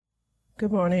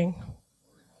Good morning.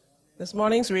 This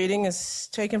morning's reading is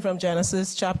taken from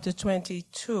Genesis chapter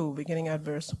 22, beginning at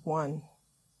verse 1.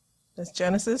 That's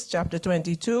Genesis chapter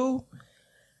 22,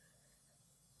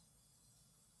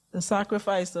 the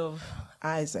sacrifice of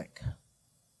Isaac.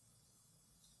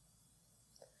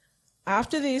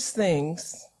 After these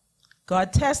things,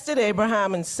 God tested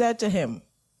Abraham and said to him,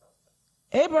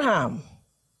 "Abraham,"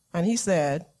 and he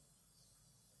said,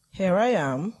 "Here I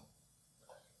am."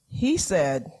 He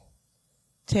said,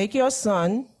 "Take your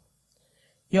son,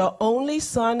 your only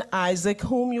son Isaac,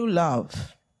 whom you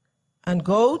love, and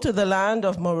go to the land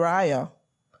of Moriah,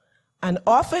 and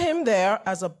offer him there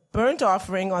as a burnt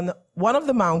offering on one of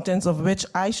the mountains of which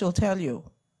I shall tell you."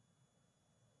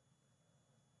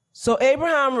 So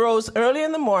Abraham rose early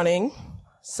in the morning,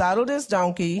 saddled his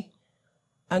donkey,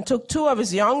 and took two of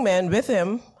his young men with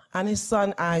him and his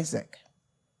son Isaac.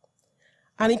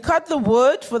 And he cut the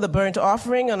wood for the burnt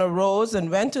offering and arose and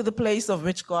went to the place of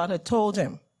which God had told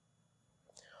him.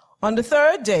 On the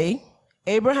third day,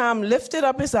 Abraham lifted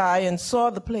up his eye and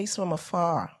saw the place from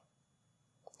afar.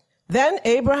 Then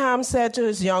Abraham said to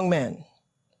his young men,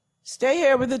 "Stay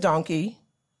here with the donkey.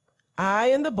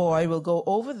 I and the boy will go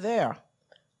over there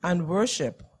and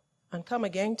worship and come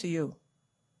again to you."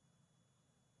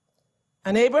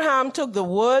 And Abraham took the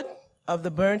wood of the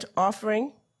burnt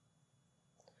offering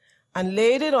and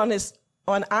laid it on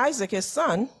Isaac his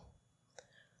son,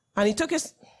 and he took I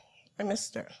and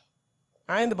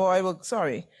the boy will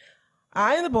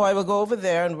go over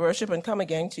there and worship and come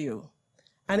again to you.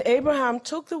 And Abraham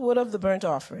took the wood of the burnt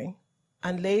offering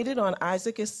and laid it on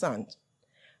Isaac his son,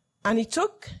 and he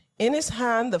took in his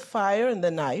hand the fire and the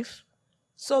knife.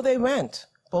 So they went,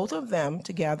 both of them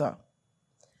together.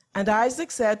 And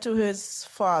Isaac said to his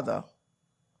father,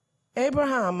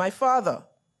 "Abraham, my father."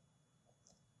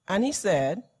 And he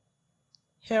said,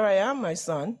 "Here I am, my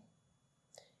son."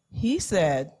 He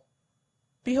said,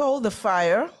 "Behold the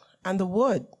fire and the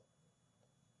wood."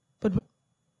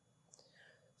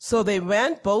 So they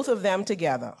went, both of them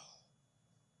together.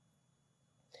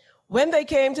 When they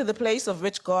came to the place of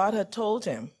which God had told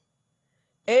him,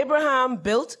 Abraham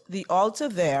built the altar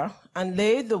there and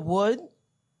laid the wood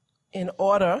in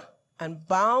order and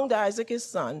bound Isaac his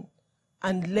son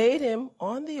and laid him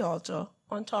on the altar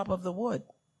on top of the wood.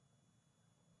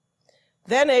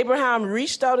 Then Abraham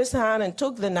reached out his hand and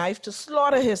took the knife to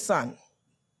slaughter his son.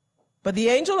 But the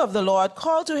angel of the Lord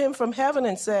called to him from heaven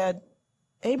and said,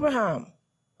 "Abraham,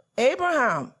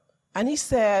 Abraham." And he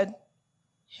said,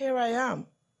 "Here I am."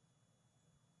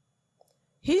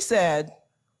 He said,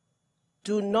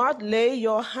 "Do not lay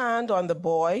your hand on the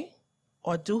boy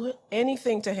or do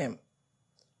anything to him.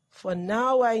 For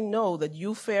now I know that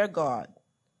you fear God,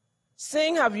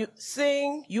 seeing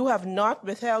you have not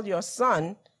withheld your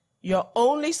son, your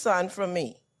only son, from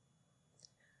me."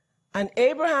 And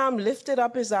Abraham lifted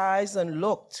up his eyes and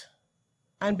looked,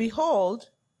 and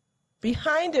behold,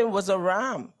 behind him was a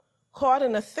ram caught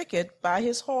in a thicket by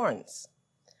his horns.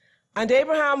 And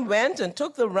Abraham went and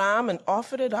took the ram and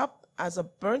offered it up as a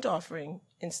burnt offering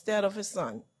instead of his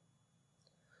son.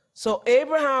 So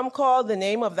Abraham called the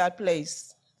name of that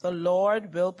place, "The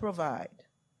Lord will provide."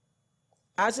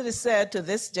 As it is said to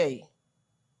this day,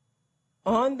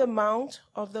 "On the mount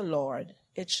of the Lord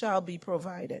it shall be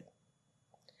provided."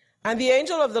 And the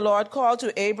angel of the Lord called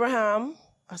to Abraham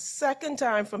a second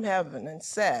time from heaven and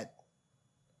said,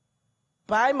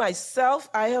 "By myself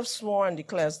I have sworn,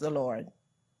 declares the Lord,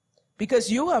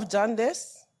 because you have done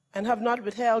this and have not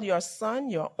withheld your son,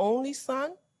 your only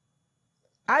son,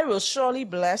 I will surely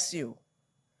bless you,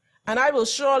 and I will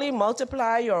surely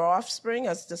multiply your offspring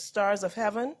as the stars of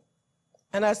heaven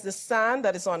and as the sand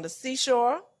that is on the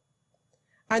seashore.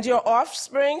 And your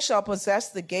offspring shall possess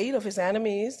the gate of his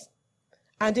enemies,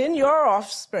 and in your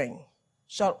offspring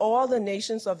shall all the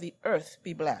nations of the earth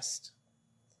be blessed,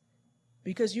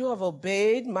 because you have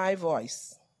obeyed my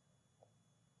voice."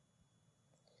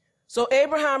 So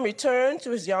Abraham returned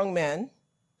to his young men,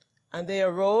 and they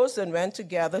arose and went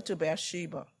together to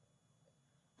Beersheba.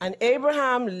 And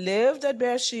Abraham lived at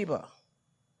Beersheba.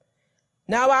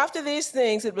 Now after these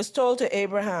things it was told to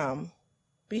Abraham,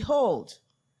 "Behold,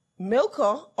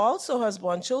 Milcah also has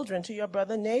borne children to your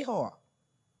brother Nahor.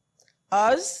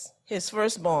 Uz, his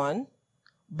firstborn,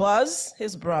 Buz,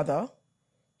 his brother,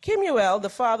 Kemuel, the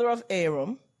father of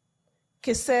Aram,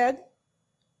 Kesed,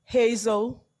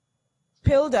 Hazo,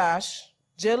 Pildash,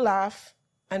 Jilaph,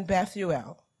 and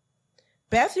Bethuel.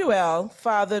 Bethuel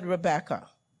fathered Rebekah.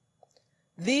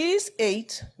 These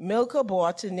 8 Milcah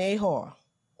bore to Nahor,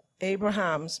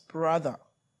 Abraham's brother.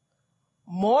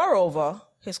 Moreover,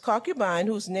 his concubine,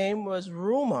 whose name was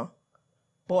Reumah,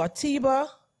 bore Tebah,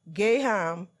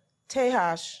 Gaham,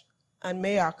 Tahash, and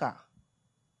Maacah.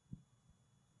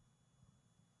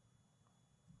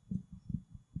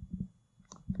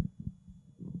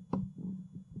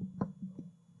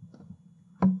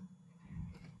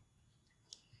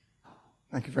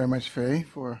 Thank you very much, Faye,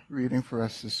 for reading for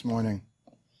us this morning.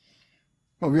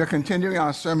 Well, we are continuing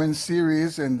our sermon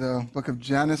series in the book of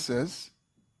Genesis.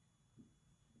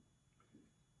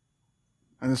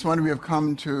 And this morning we have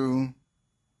come to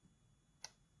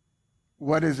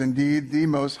what is indeed the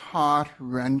most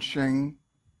heart-wrenching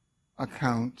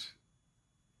account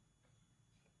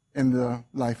in the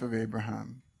life of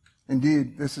Abraham.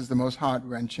 Indeed, this is the most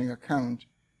heart-wrenching account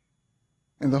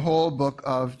in the whole book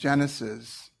of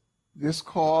Genesis. This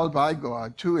call by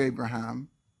God to Abraham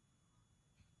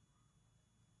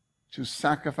to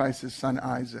sacrifice his son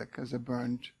Isaac as a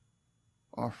burnt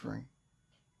offering.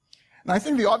 And I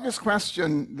think the obvious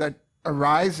question that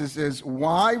arises is,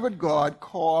 why would God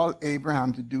call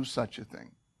Abraham to do such a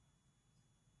thing?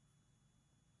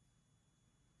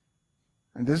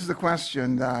 And this is the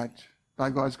question that, by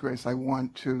God's grace, I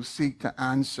want to seek to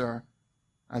answer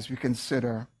as we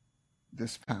consider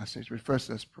this passage. But first,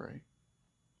 let's pray.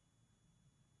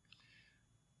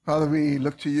 Father, we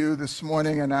look to you this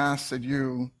morning and ask that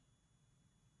you,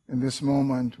 in this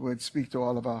moment, would speak to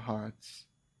all of our hearts.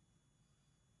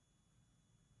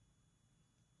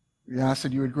 We ask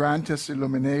that you would grant us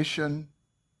illumination.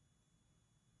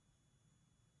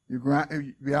 We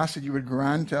ask that you would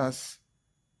grant us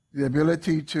the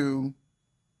ability to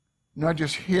not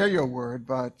just hear your word,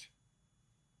 but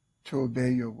to obey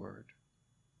your word.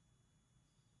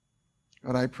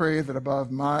 God, I pray that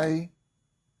above my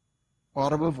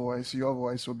audible voice, your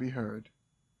voice will be heard,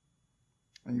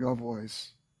 and your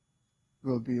voice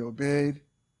will be obeyed,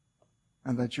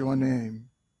 and that your name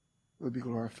will be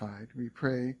glorified. We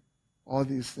pray all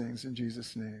these things in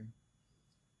Jesus' name.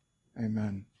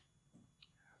 Amen.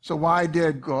 So why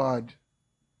did God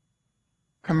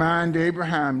command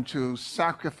Abraham to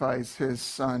sacrifice his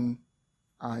son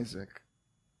Isaac?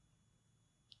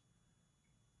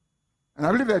 And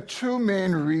I believe there are two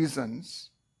main reasons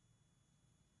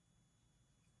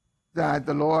that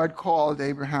the Lord called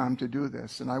Abraham to do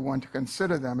this, and I want to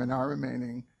consider them in our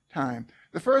remaining time.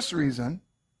 The first reason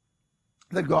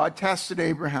that God tested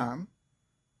Abraham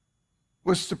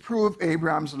was to prove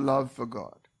Abraham's love for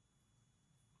God.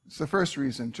 It's the first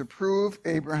reason, to prove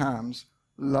Abraham's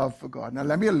love for God. Now,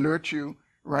 let me alert you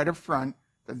right up front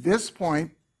that this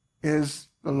point is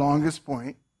the longest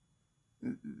point.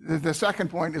 The second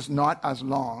point is not as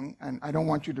long, and I don't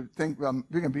want you to think, well,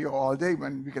 we're going to be here all day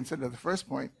when we consider the first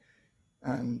point.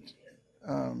 And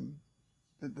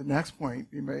the next point,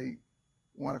 you may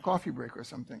want a coffee break or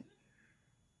something.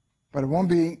 But it won't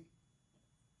be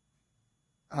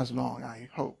as long, I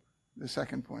hope, the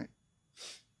second point.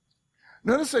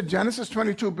 Notice that Genesis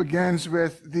 22 begins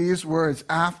with these words,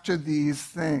 after these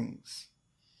things.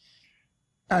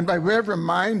 And by way of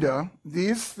reminder,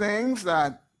 these things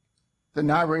that the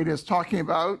narrator is talking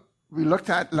about, we looked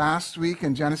at last week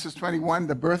in Genesis 21,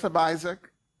 the birth of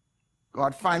Isaac,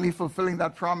 God finally fulfilling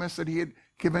that promise that he had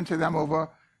given to them over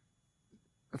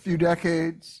a few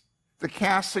decades. The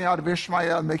casting out of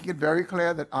Ishmael, making it very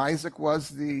clear that Isaac was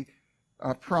the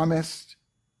promised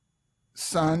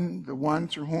son, the one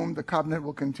through whom the covenant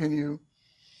will continue.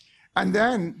 And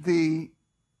then the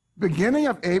beginning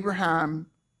of Abraham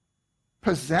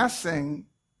possessing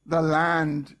the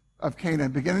land of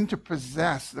Canaan, beginning to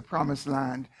possess the promised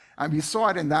land. And we saw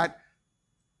it in that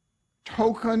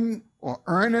token or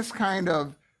earnest kind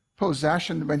of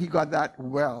possession when he got that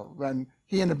well, when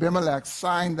he and Abimelech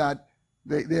signed that,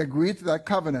 they agreed to that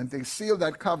covenant, they sealed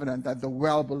that covenant that the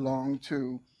well belonged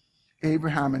to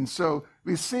Abraham. And so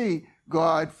we see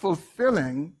God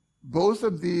fulfilling both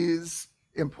of these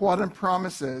important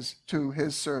promises to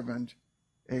his servant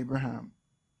Abraham.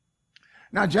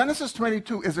 Now, Genesis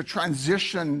 22 is a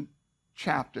transition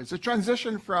chapter. It's a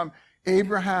transition from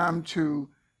Abraham to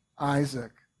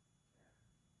Isaac.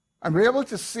 And we're able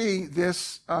to see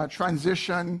this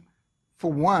transition,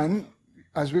 for one,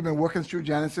 as we've been working through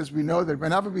Genesis, we know that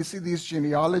whenever we see these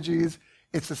genealogies,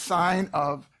 it's a sign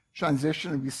of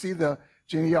transition. We see the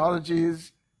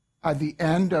genealogies at the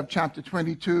end of chapter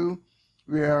 22,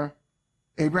 where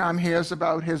Abraham hears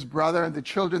about his brother and the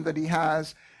children that he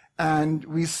has, and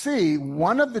we see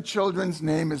one of the children's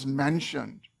name is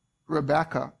mentioned,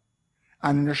 Rebekah.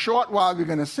 And in a short while, we're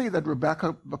going to see that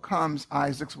Rebekah becomes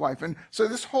Isaac's wife. And so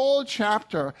this whole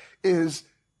chapter is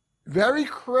very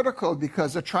critical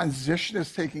because a transition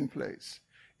is taking place.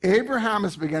 Abraham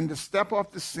is beginning to step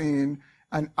off the scene,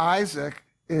 and Isaac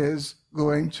is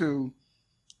going to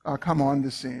come on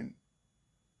the scene.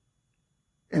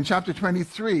 In chapter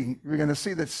 23, we're going to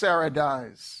see that Sarah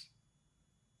dies.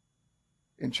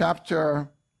 In chapter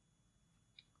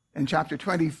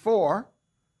 24,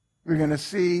 we're going to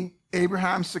see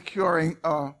Abraham securing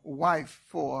a wife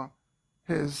for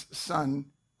his son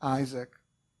Isaac.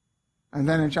 And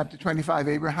then in chapter 25,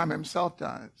 Abraham himself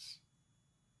dies.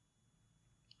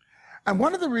 And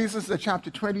one of the reasons that chapter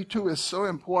 22 is so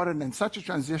important and such a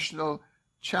transitional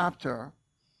chapter,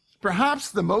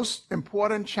 perhaps the most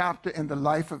important chapter in the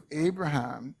life of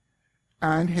Abraham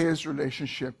and his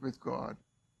relationship with God.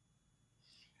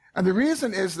 And the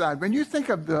reason is that when you think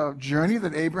of the journey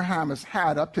that Abraham has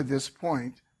had up to this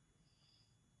point,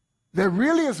 there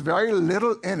really is very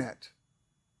little in it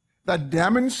that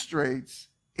demonstrates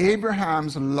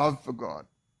Abraham's love for God.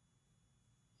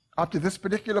 Up to this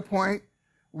particular point,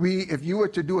 if you were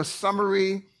to do a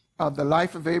summary of the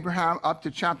life of Abraham up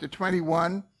to chapter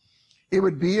 21, it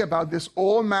would be about this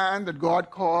old man that God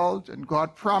called, and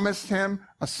God promised him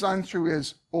a son through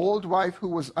his old wife who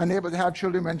was unable to have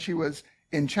children when she was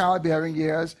in childbearing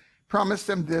years, promised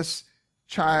him this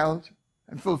child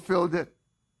and fulfilled it.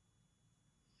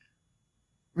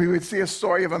 We would see a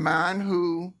story of a man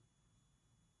who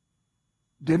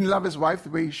didn't love his wife the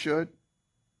way he should,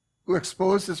 who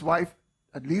exposed his wife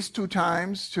at least 2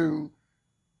 times to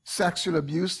sexual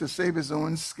abuse to save his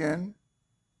own skin.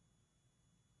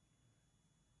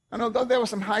 And although there were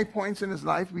some high points in his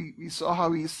life, we saw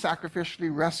how he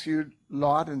sacrificially rescued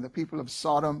Lot and the people of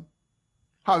Sodom,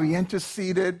 how he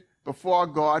interceded before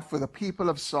God for the people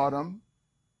of Sodom.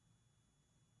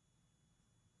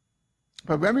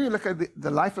 But when we look at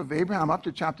the life of Abraham up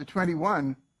to chapter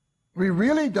 21, we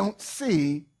really don't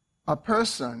see a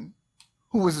person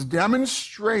who was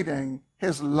demonstrating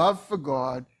his love for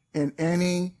God in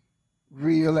any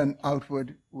real and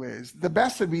outward ways. The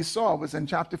best that we saw was in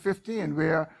chapter 15,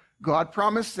 where God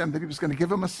promised him that he was going to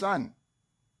give him a son.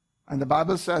 And the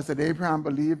Bible says that Abraham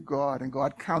believed God, and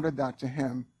God counted that to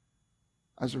him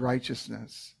as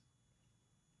righteousness.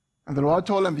 And the Lord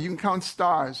told him, if you can count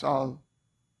stars,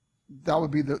 that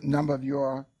would be the number of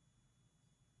your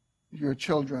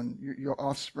children, your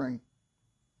offspring.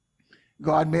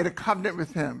 God made a covenant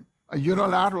with him, a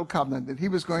unilateral covenant, that he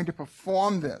was going to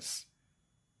perform this.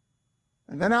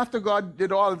 And then after God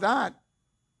did all that,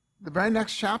 the very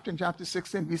next chapter, in chapter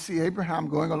 16, we see Abraham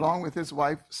going along with his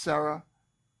wife Sarah,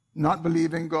 not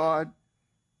believing God,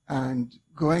 and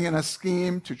going in a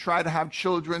scheme to try to have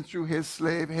children through his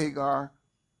slave Hagar,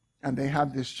 and they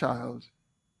have this child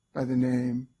by the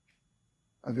name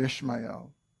of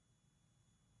Ishmael.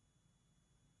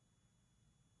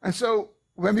 And so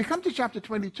when we come to chapter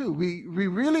 22, we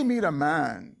really meet a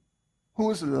man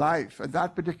whose life at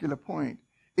that particular point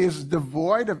is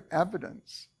devoid of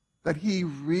evidence that he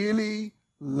really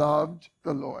loved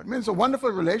the Lord. I mean, it's a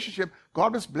wonderful relationship.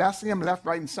 God was blessing him left,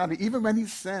 right, and center, even when he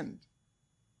sinned.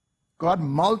 God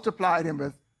multiplied him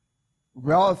with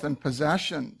wealth and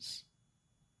possessions.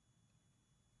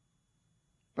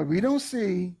 But we don't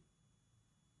see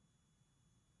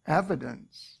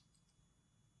evidence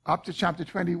up to chapter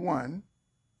 21,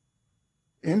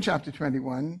 in chapter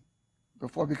 21,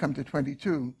 before we come to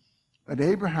 22, that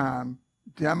Abraham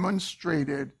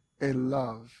demonstrated a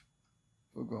love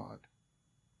for God.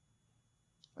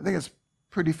 I think it's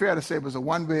pretty fair to say it was a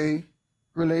one-way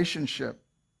relationship.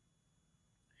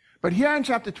 But here in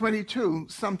chapter 22,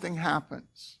 something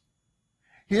happens.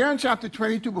 Here in chapter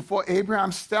 22, before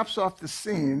Abraham steps off the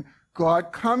scene,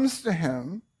 God comes to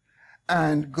him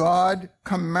and God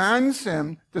commands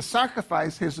him to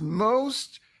sacrifice his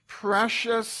most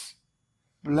precious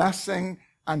blessing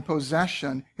and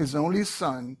possession, his only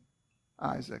son,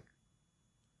 Isaac.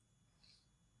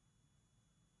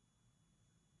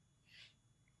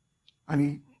 And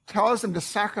he tells him to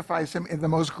sacrifice him in the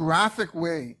most graphic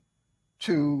way,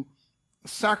 to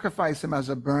sacrifice him as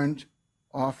a burnt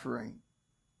offering.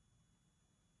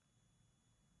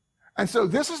 And so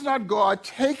this is not God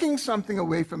taking something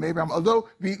away from Abraham, although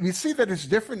we see that it's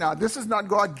different now. This is not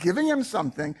God giving him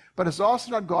something, but it's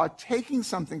also not God taking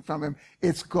something from him.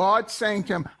 It's God saying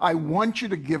to him, I want you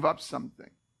to give up something.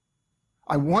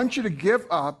 I want you to give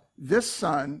up this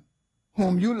son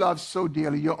whom you love so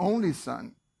dearly, your only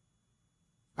son,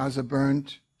 as a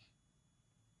burnt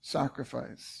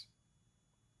sacrifice.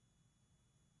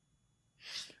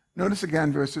 Notice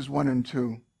again verses 1 and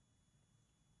 2.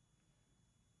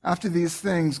 After these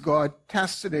things, God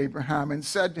tested Abraham and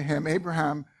said to him,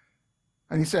 Abraham,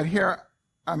 and he said, here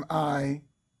am I.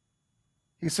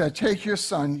 He said, take your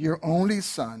son, your only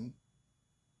son,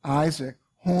 Isaac,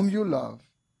 whom you love,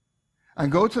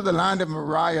 and go to the land of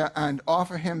Moriah and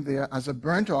offer him there as a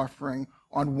burnt offering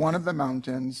on one of the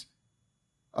mountains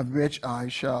of which I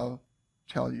shall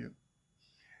tell you.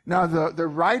 Now, the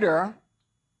writer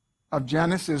of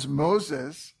Genesis,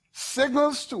 Moses,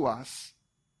 signals to us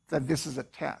that this is a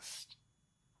test.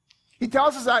 He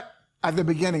tells us that at the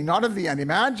beginning, not at the end.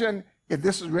 Imagine if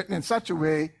this was written in such a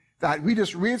way that we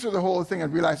just read through the whole thing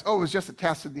and realize, oh, it was just a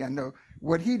test at the end. No,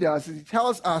 what he does is he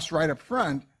tells us right up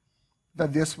front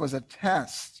that this was a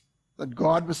test, that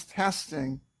God was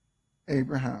testing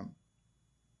Abraham.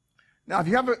 Now, if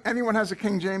you have anyone has a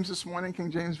King James this morning, King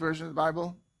James version of the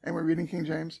Bible? Anyone reading King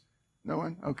James? No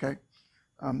one? Okay.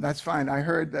 That's fine. I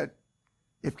heard that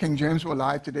if King James were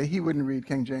alive today, he wouldn't read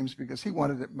King James because he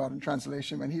wanted it modern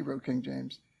translation when he wrote King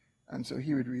James. And so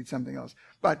he would read something else.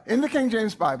 But in the King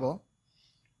James Bible,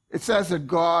 it says that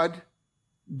God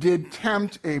did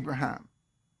tempt Abraham.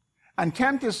 And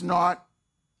tempt is not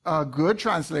a good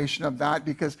translation of that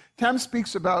because tempt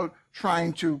speaks about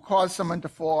trying to cause someone to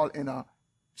fall in a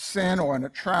sin or in a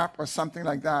trap or something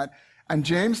like that. And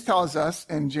James tells us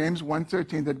in James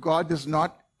 1:13 that God does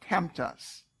not tempt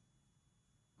us.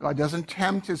 God doesn't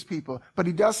tempt his people, but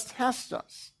he does test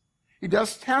us. He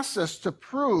does test us to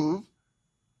prove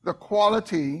the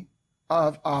quality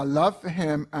of our love for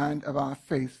him and of our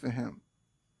faith for him.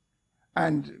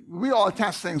 And we all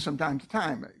test things from time to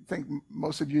time. I think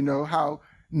most of you know how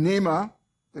NEMA,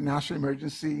 the National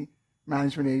Emergency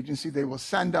Management Agency, they will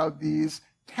send out these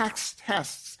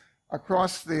tests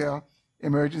across their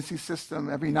emergency system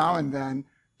every now and then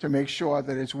to make sure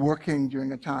that it's working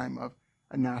during a time of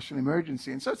a national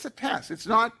emergency. And so it's a test. It's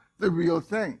not the real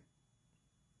thing.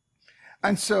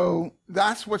 And so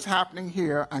that's what's happening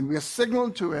here, and we are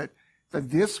signaled to it that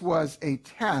this was a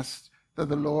test that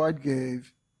the Lord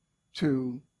gave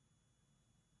to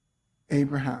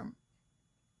Abraham.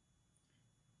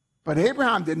 But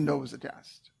Abraham didn't know it was a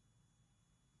test.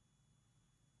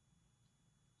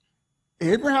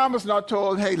 Abraham was not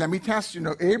told, hey, let me test you.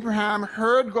 No, Abraham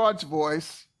heard God's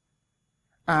voice,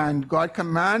 and God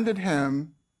commanded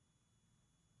him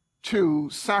to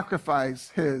sacrifice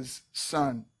his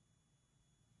son.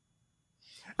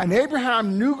 And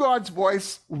Abraham knew God's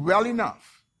voice well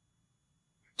enough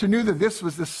to know that this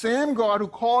was the same God who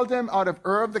called him out of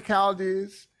Ur of the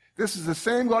Chaldees. This is the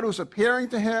same God who's appearing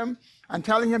to him and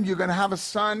telling him, you're going to have a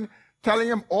son, telling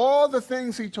him all the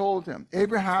things he told him.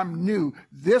 Abraham knew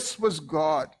this was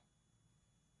God.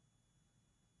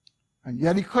 And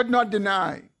yet he could not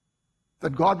deny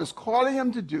that God was calling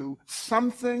him to do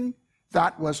something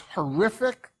that was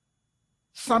horrific,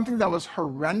 something that was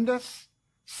horrendous,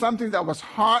 something that was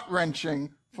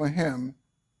heart-wrenching for him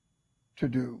to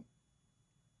do.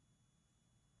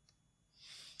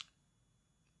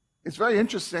 It's very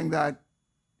interesting that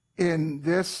in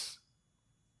this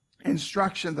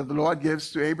instruction that the Lord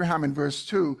gives to Abraham in verse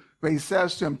 2, where he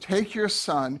says to him, take your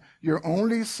son, your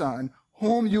only son,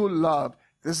 whom you love.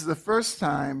 This is the first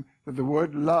time that the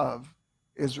word love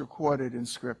is recorded in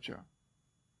Scripture.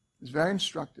 It's very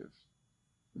instructive.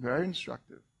 Very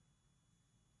instructive.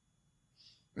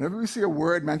 Whenever we see a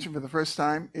word mentioned for the first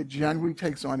time, it generally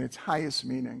takes on its highest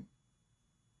meaning.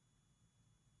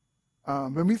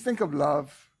 When we think of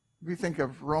love, we think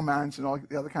of romance and all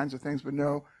the other kinds of things, but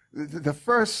no, the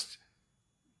first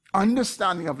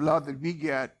understanding of love that we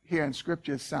get here in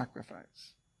Scripture is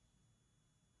sacrifice.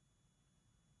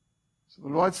 So the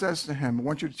Lord says to him, I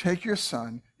want you to take your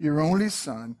son, your only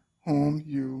son, whom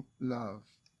you love,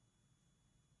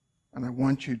 and I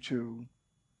want you to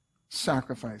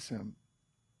sacrifice him.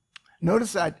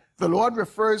 Notice that the Lord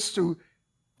refers to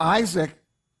Isaac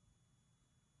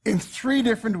in 3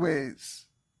 different ways.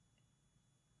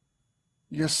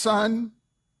 Your son,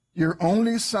 your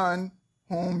only son,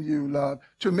 whom you love,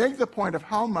 to make the point of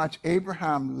how much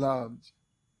Abraham loved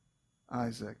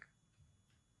Isaac.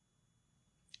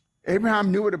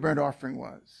 Abraham knew what a burnt offering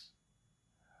was.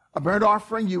 A burnt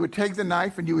offering, you would take the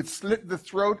knife and you would slit the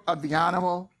throat of the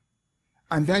animal,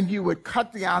 and then you would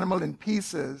cut the animal in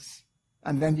pieces,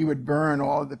 and then you would burn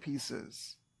all the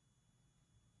pieces.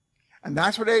 And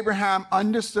that's what Abraham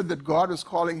understood that God was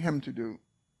calling him to do.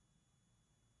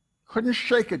 Couldn't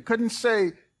shake it, couldn't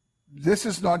say, this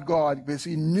is not God, because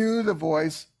he knew the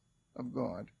voice of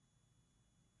God.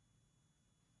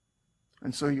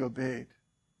 And so he obeyed.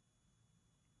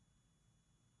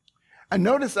 And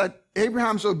notice that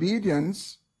Abraham's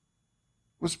obedience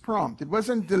was prompt. It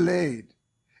wasn't delayed.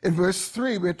 In verse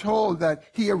 3, we're told that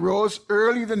he arose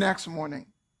early the next morning.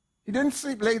 He didn't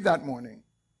sleep late that morning.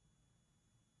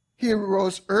 He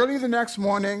arose early the next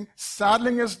morning,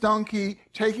 saddling his donkey,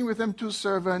 taking with him 2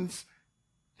 servants,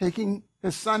 taking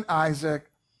his son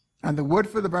Isaac, and the wood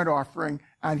for the burnt offering,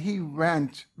 and he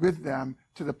went with them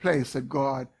to the place that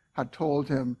God had told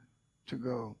him to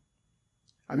go.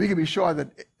 And we can be sure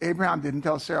that Abraham didn't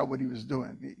tell Sarah what he was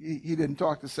doing. He didn't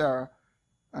talk to Sarah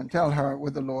and tell her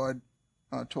what the Lord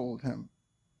told him.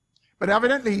 But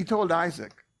evidently he told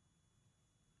Isaac.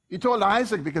 He told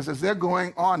Isaac because as they're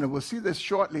going on, and we'll see this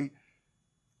shortly,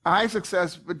 Isaac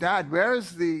says, but Dad,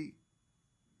 where's the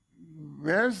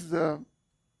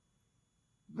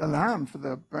lamb for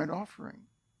the burnt offering?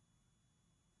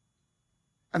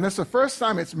 And that's the first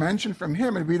time it's mentioned from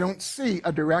him, and we don't see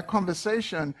a direct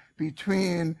conversation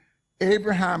between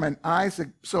Abraham and Isaac.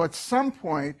 So at some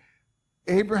point,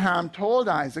 Abraham told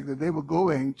Isaac that they were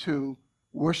going to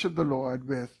worship the Lord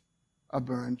with a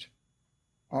burnt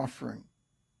offering.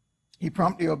 He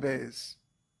promptly obeys.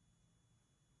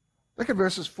 Look at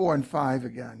verses 4 and 5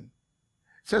 again.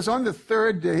 It says, on the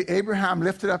third day, Abraham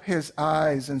lifted up his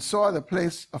eyes and saw the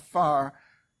place afar.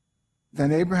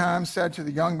 Then Abraham said to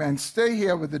the young man, stay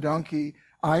here with the donkey.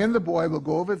 I and the boy will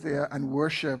go over there and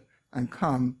worship and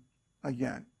come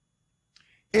again.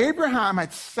 Abraham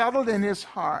had settled in his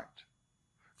heart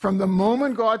from the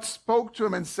moment God spoke to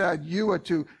him and said, you are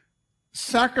to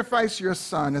sacrifice your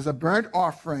son as a burnt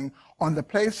offering on the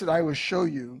place that I will show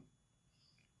you.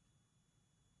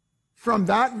 From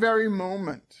that very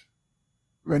moment,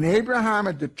 when Abraham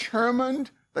had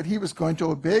determined that he was going to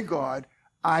obey God,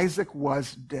 Isaac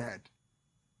was dead.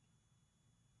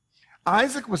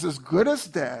 Isaac was as good as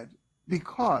dead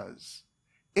because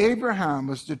Abraham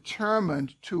was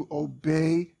determined to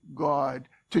obey God,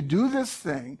 to do this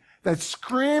thing that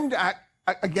screamed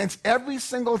against every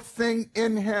single thing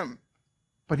in him.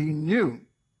 But he knew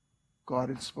God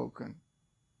had spoken,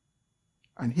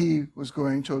 and he was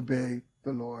going to obey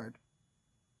the Lord.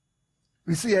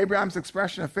 We see Abraham's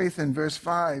expression of faith in verse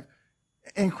 5.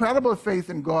 Incredible faith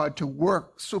in God to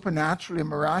work supernaturally and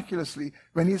miraculously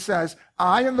when he says,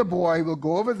 I and the boy will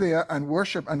go over there and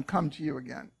worship and come to you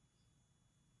again.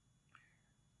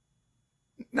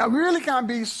 Now, we really can't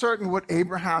be certain what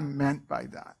Abraham meant by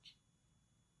that.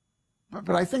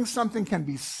 But I think something can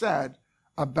be said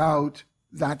about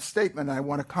that statement. I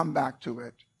want to come back to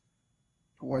it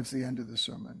towards the end of the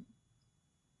sermon.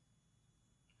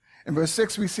 In verse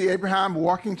 6, we see Abraham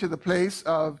walking to the place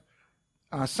of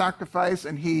sacrifice,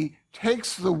 and he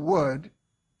takes the wood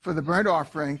for the burnt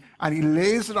offering, and he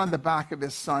lays it on the back of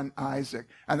his son Isaac.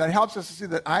 And that helps us to see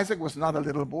that Isaac was not a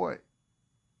little boy.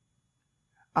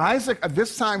 Isaac at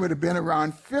this time would have been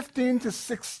around 15 to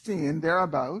 16,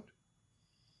 thereabout.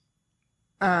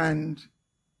 And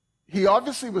he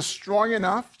obviously was strong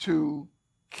enough to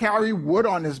carry wood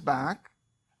on his back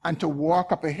and to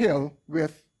walk up a hill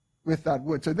with that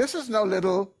wood. So this is no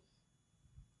little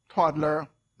toddler,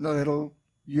 no little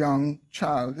young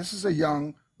child. This is a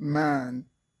young man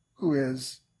who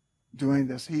is doing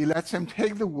this. He lets him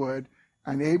take the wood,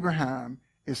 and Abraham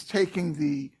is taking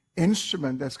the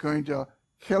instrument that's going to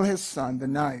kill his son, the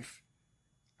knife,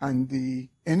 and the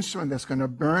instrument that's going to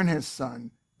burn his son,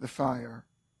 the fire.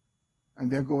 And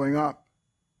they're going up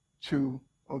to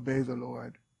obey the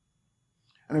Lord.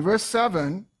 And in verse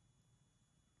 7,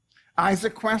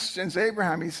 Isaac questions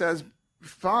Abraham. He says,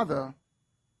 Father,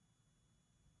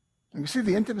 and you see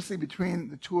the intimacy between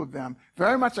the two of them.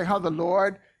 Very much like how the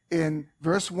Lord in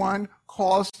verse 1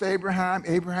 calls to Abraham,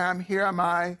 Abraham, here am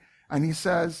I. And he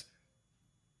says,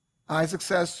 Isaac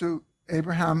says to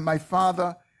Abraham, my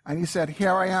father. And he said,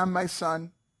 here I am, my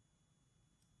son.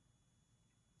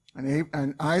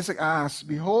 And Isaac asks,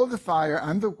 behold the fire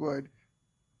and the wood,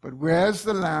 but where's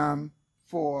the lamb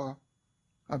for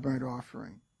a burnt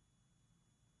offering?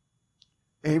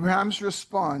 Abraham's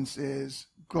response is,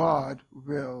 God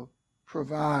will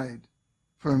provide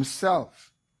for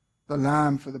himself the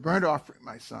lamb for the burnt offering,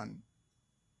 my son.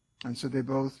 And so they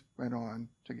both went on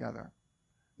together.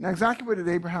 Now, exactly what did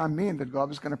Abraham mean that God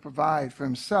was going to provide for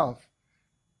himself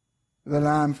the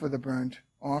lamb for the burnt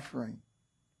offering?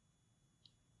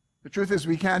 The truth is,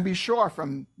 we can be sure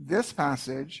from this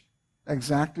passage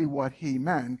exactly what he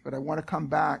meant, but I want to come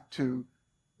back to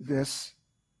this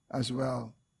as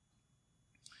well.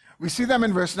 We see them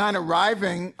in verse 9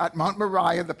 arriving at Mount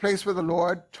Moriah, the place where the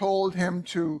Lord told him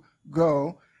to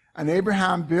go. And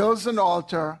Abraham builds an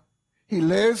altar. He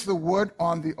lays the wood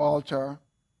on the altar.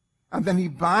 And then he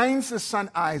binds his son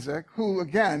Isaac, who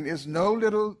again is no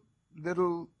little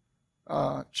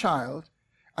child.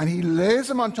 And he lays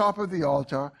him on top of the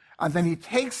altar. And then he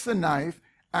takes the knife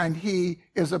and he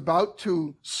is about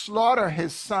to slaughter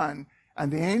his son.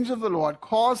 And the angel of the Lord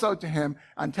calls out to him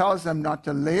and tells him not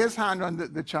to lay his hand on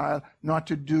the child, not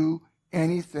to do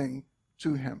anything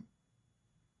to him.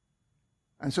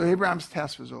 And so Abraham's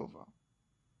test was over.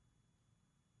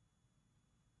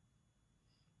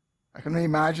 I can only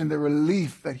imagine the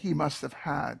relief that he must have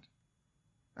had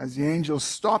as the angel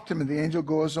stopped him, and the angel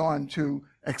goes on to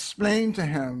explain to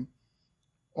him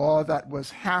all that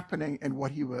was happening and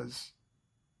what he was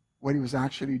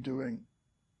actually doing.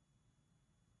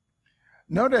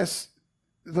 Notice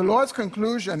the Lord's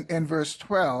conclusion in verse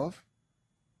 12.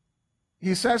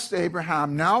 He says to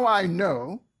Abraham, "Now I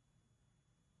know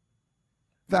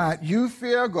that you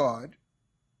fear God,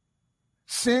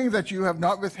 seeing that you have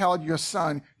not withheld your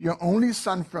son, your only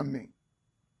son, from me."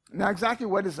 Now, exactly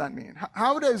what does that mean?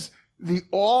 How does the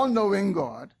all-knowing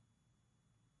God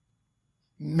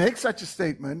make such a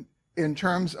statement in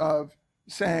terms of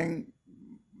saying,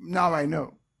 "Now I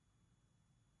know"?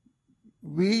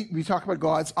 We talk about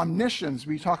God's omniscience.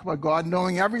 We talk about God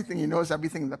knowing everything. He knows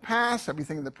everything in the past,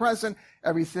 everything in the present,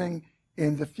 everything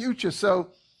in the future.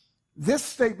 So this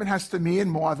statement has to mean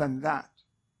more than that.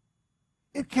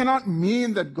 It cannot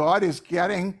mean that God is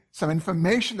getting some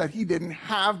information that he didn't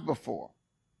have before.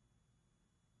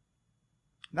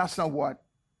 That's not what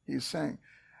he's saying.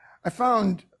 I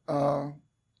found a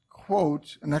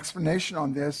quote, an explanation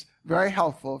on this, very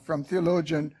helpful, from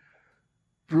theologian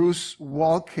Bruce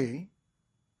Waltke.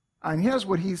 And here's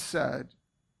what he said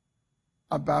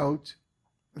about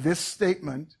this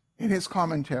statement in his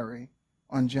commentary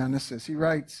on Genesis. He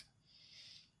writes,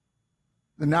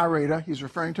 the narrator, he's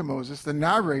referring to Moses, the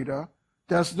narrator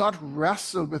does not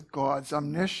wrestle with God's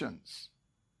omniscience,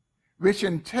 which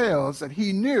entails that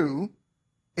he knew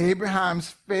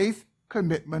Abraham's faith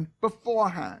commitment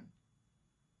beforehand.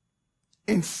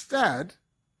 Instead,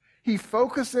 he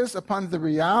focuses upon the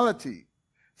reality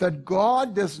that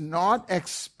God does not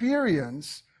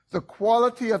experience the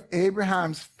quality of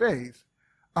Abraham's faith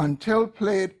until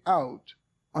played out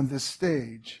on the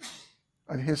stage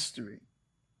of history.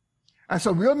 And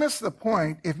so we'll miss the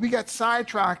point if we get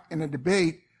sidetracked in a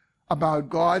debate about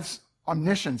God's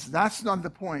omniscience. That's not the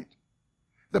point.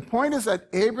 The point is that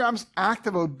Abraham's act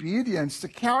of obedience to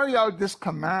carry out this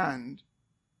command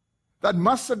that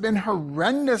must have been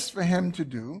horrendous for him to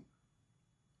do,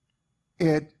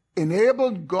 it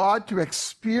enabled God to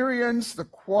experience the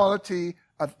quality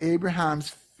of Abraham's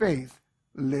faith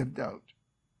lived out.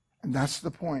 And that's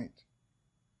the point.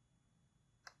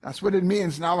 That's what it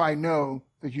means. Now I know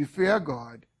that you fear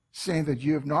God, saying that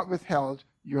you have not withheld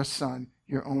your son,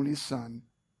 your only son,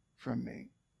 from me.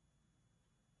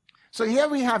 So here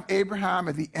we have Abraham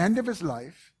at the end of his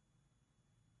life.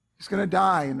 He's going to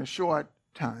die in a short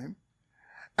time.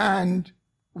 And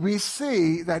we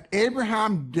see that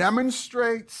Abraham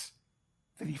demonstrates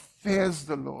that he fears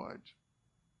the Lord.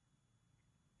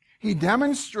 He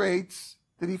demonstrates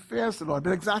that he fears the Lord.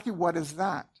 But exactly what is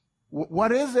that?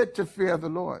 What is it to fear the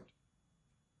Lord?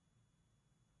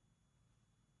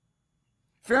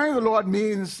 Fearing the Lord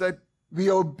means that we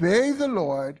obey the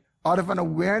Lord out of an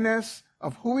awareness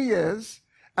of who he is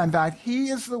and that he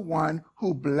is the one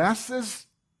who blesses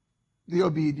the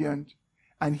obedient,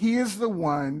 and he is the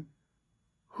one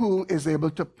who is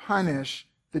able to punish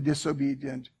the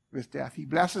disobedient with death. He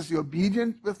blesses the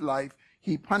obedient with life.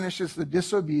 He punishes the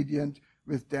disobedient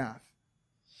with death.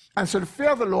 And so to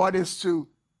fear the Lord is to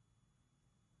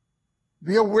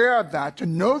be aware of that, to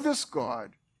know this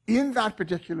God in that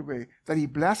particular way, that he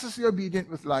blesses the obedient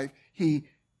with life. He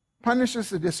punishes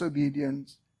the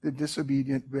disobedient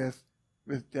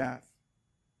with death.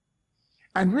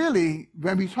 And really,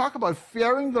 when we talk about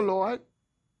fearing the Lord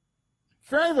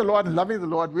and loving the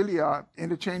Lord really are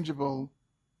interchangeable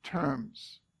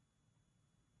terms.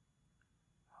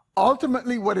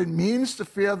 Ultimately, what it means to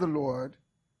fear the Lord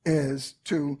is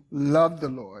to love the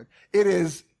Lord. It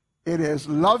is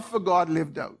love for God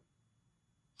lived out.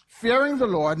 Fearing the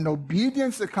Lord and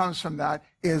obedience that comes from that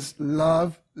is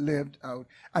love lived out.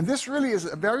 And this really is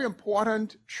a very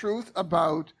important truth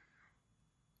about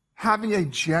having a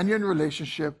genuine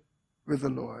relationship with the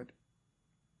Lord.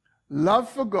 Love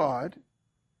for God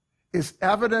is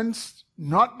evidenced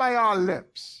not by our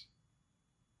lips,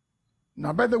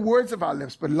 not by the words of our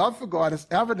lips, but love for God is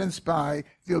evidenced by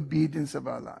the obedience of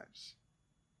our lives.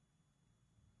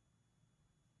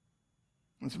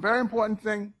 It's a very important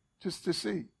thing to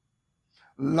see.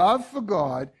 Love for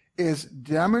God is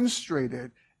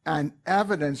demonstrated and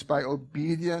evidenced by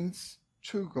obedience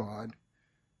to God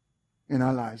in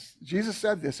our lives. Jesus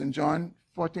said this in John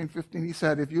 14:15. He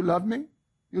said, if you love me,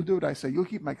 you'll do what I say. You'll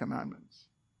keep my commandments.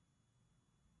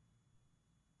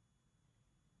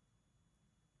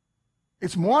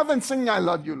 It's more than singing, I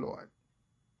love you, Lord.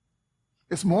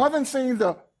 It's more than singing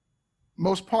the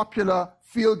most popular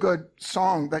feel-good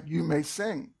song that you may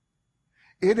sing.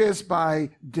 It is by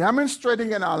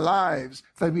demonstrating in our lives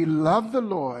that we love the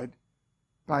Lord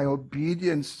by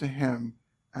obedience to him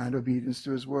and obedience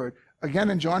to his word. Again,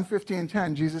 in John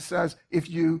 15:10, Jesus says, if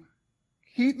you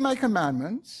keep my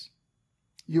commandments,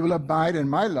 you will abide in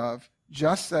my love,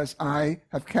 just as I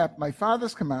have kept my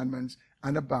Father's commandments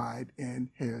and abide in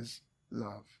his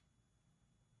love.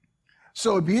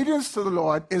 So obedience to the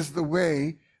Lord is the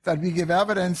way that we give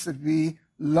evidence that we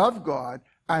love God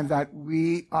and that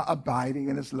we are abiding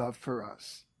in his love for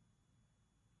us.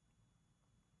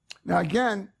 Now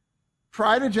again,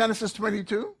 prior to Genesis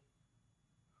 22,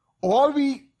 all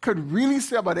we could really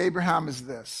say about Abraham is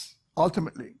this,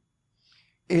 ultimately.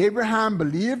 Abraham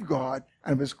believed God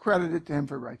and was credited to him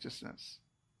for righteousness.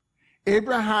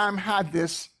 Abraham had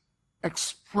this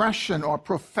expression or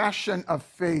profession of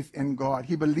faith in God.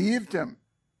 He believed him,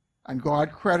 and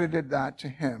God credited that to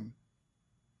him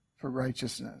for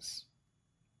righteousness.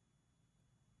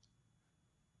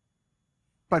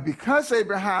 But because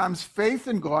Abraham's faith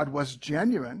in God was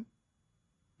genuine,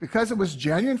 because it was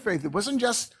genuine faith, it wasn't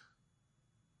just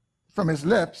from his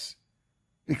lips,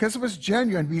 because it was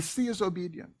genuine, we see his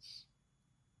obedience.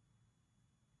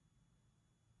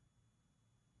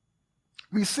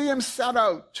 We see him set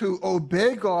out to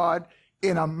obey God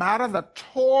in a matter that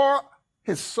tore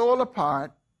his soul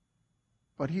apart,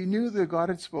 but he knew that God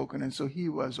had spoken, and so he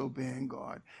was obeying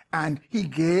God. And he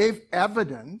gave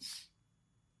evidence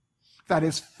that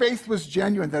his faith was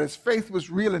genuine, that his faith was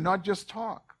real and not just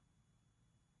talk.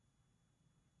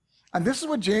 And this is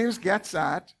what James gets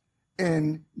at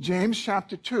in James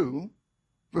chapter 2,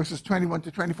 verses 21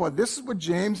 to 24. This is what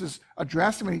James is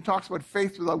addressing when he talks about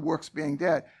faith without works being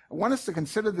dead. I want us to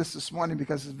consider this morning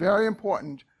because it's very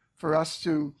important for us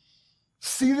to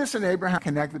see this in Abraham,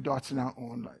 connect the dots in our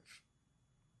own life.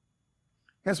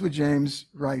 Here's what James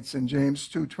writes in James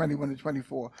 2, 21 to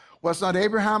 24. Was not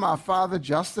Abraham our father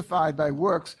justified by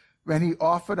works when he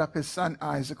offered up his son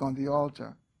Isaac on the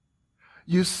altar?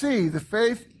 You see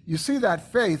that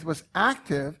faith was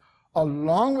active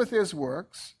along with his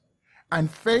works,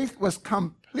 and faith was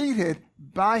completed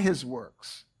by his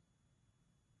works.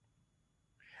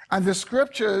 And the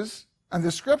scripture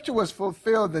was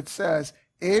fulfilled that says,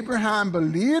 Abraham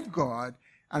believed God,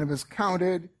 and it was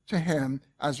counted to him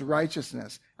as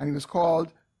righteousness. And he was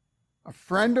called a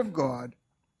friend of God.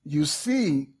 You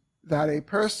see that a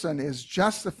person is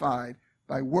justified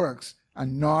by works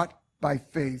and not by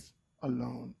faith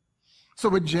alone. So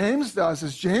what James does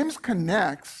is James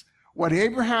connects what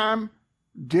Abraham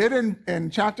did in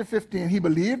chapter 15. He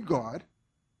believed God.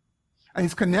 And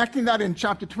he's connecting that in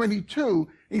chapter 22.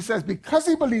 He says, because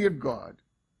he believed God,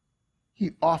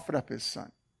 he offered up his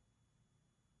son.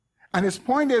 And his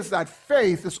point is that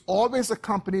faith is always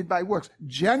accompanied by works.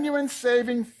 Genuine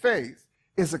saving faith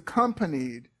is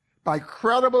accompanied by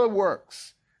credible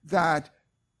works that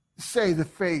say the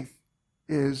faith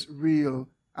is real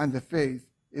and the faith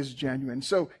is genuine.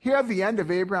 So here at the end of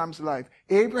Abraham's life,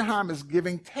 Abraham is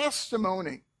giving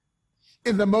testimony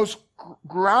in the most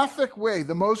graphic way,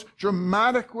 the most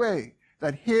dramatic way,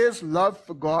 that his love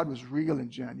for God was real and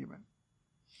genuine.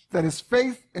 That his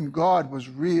faith in God was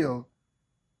real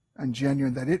and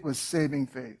genuine, that it was saving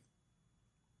faith.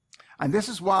 And this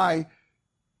is why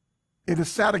it is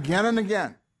said again and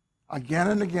again,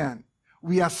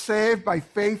 we are saved by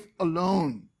faith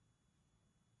alone.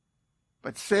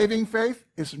 But saving faith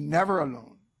is never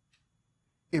alone.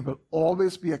 It will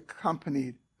always be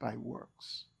accompanied by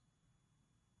works.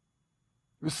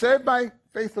 We're saved by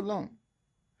faith alone.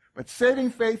 But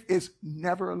saving faith is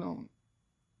never alone.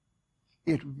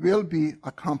 It will be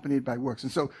accompanied by works.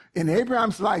 And so in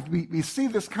Abraham's life, we see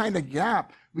this kind of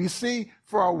gap. We see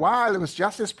for a while it was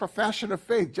just his profession of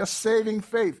faith, just saving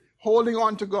faith, holding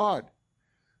on to God.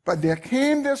 But there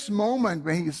came this moment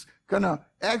where he's going to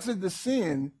exit the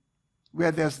scene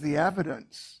where there's the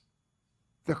evidence,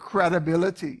 the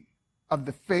credibility of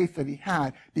the faith that he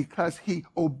had because he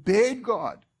obeyed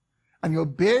God. And he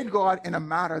obeyed God in a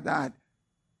matter that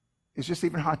is just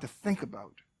even hard to think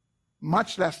about,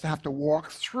 much less to have to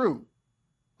walk through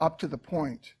up to the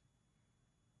point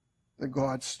that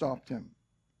God stopped him.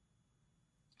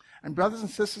 And brothers and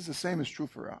sisters, the same is true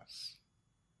for us.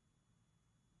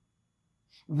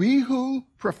 We who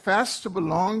profess to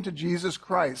belong to Jesus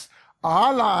Christ,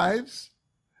 our lives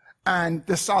and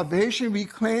the salvation we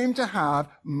claim to have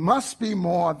must be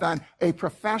more than a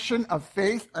profession of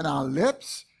faith on our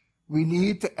lips. We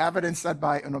need to evidence that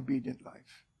by an obedient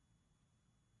life.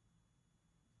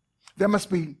 There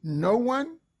must be no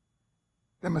one,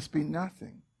 there must be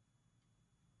nothing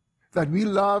that we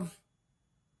love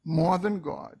more than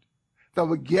God that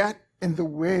will get in the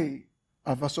way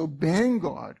of us obeying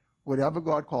God, whatever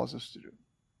God calls us to do.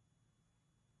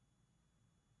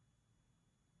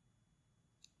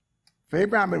 For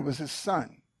Abraham, it was his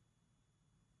son.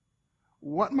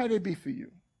 What might it be for you?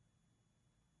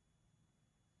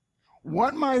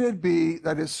 What might it be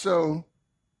that is so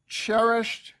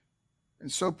cherished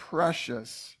and so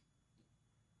precious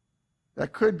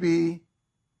that could be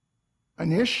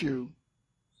an issue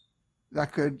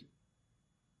that could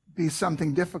be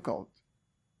something difficult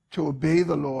to obey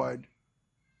the Lord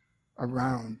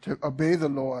around, to obey the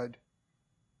Lord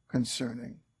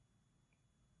concerning?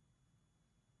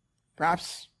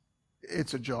 Perhaps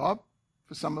it's a job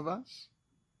for some of us.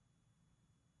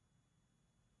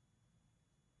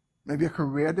 Maybe a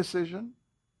career decision.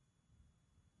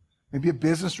 Maybe a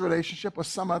business relationship or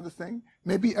some other thing.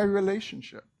 Maybe a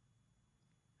relationship.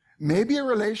 Maybe a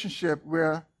relationship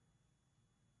where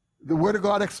the Word of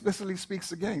God explicitly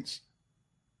speaks against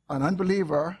an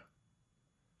unbeliever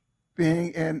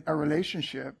being in a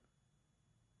relationship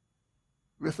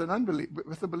with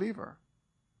a believer.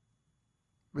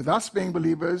 With us being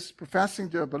believers, professing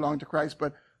to belong to Christ,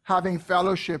 but having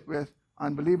fellowship with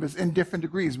unbelievers in different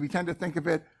degrees. We tend to think of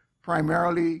it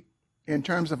primarily in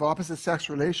terms of opposite sex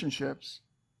relationships,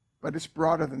 but it's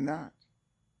broader than that.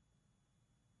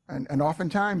 And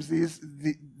oftentimes these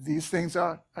things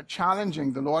are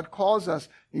challenging. The Lord calls us.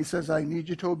 He says, I need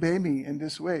you to obey me in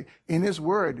this way. In His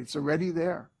Word, it's already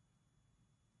there.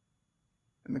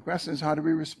 And the question is, how do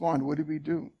we respond? What do we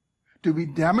do? Do we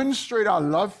demonstrate our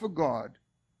love for God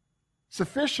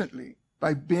sufficiently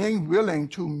by being willing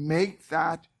to make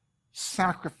that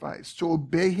sacrifice, to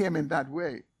obey Him in that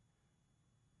way?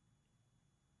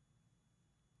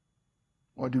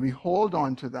 Or do we hold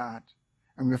on to that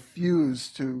and refuse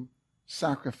to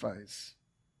sacrifice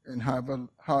in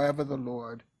however the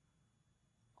Lord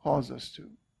calls us to?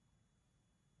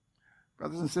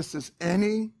 Brothers and sisters,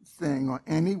 anything or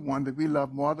anyone that we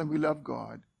love more than we love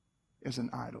God is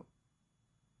an idol.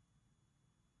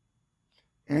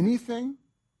 Anything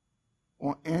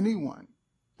or anyone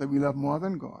that we love more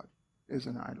than God is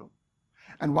an idol.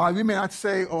 And while we may not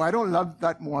say, oh, I don't love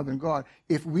that more than God,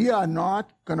 if we are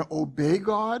not going to obey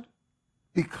God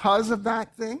because of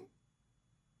that thing,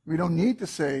 we don't need to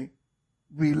say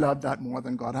we love that more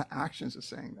than God. Our actions are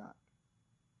saying that.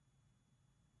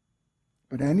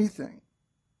 But anything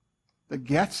that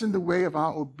gets in the way of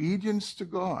our obedience to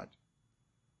God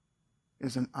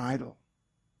is an idol.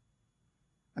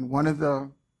 And one of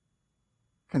the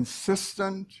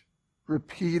consistent,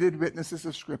 repeated witnesses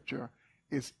of Scripture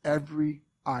is every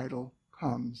idol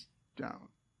comes down.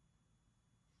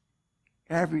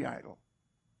 Every idol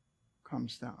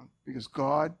comes down because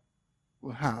God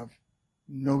will have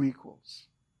no equals.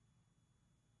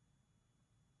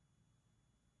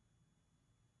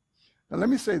 Now let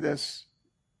me say this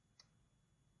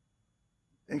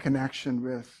in connection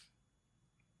with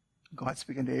God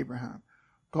speaking to Abraham.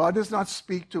 God does not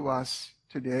speak to us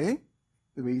today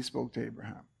the way He spoke to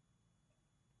Abraham.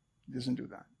 He doesn't do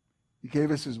that. He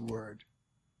gave us His Word.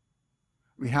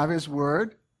 We have His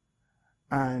Word,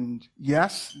 and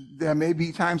yes, there may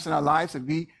be times in our lives that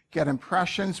we get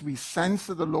impressions, we sense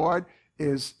that the Lord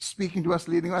is speaking to us,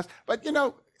 leading us. But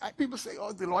people say,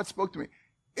 oh, the Lord spoke to me.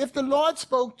 If the Lord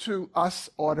spoke to us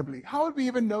audibly, how would we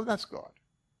even know that's God?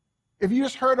 If you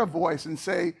just heard a voice and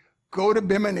say, go to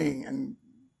Bimini and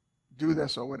do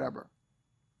this or whatever,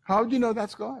 how would you know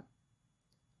that's God?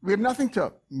 We have nothing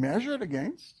to measure it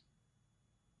against.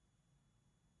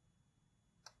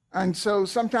 And so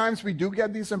sometimes we do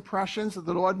get these impressions that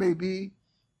the Lord may be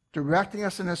directing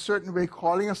us in a certain way,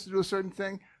 calling us to do a certain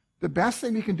thing. The best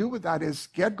thing we can do with that is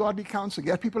get godly counsel,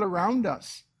 get people around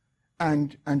us,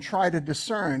 and try to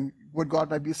discern what God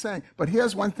might be saying. But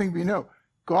here's one thing we know.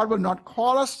 God will not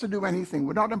call us to do anything,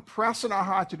 will not impress in our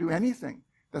heart to do anything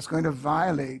that's going to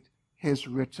violate His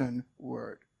written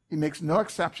Word. He makes no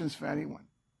exceptions for anyone.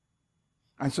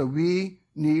 And so we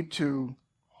need to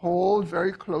hold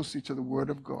very closely to the Word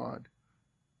of God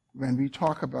when we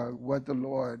talk about what the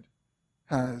Lord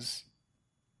has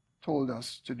told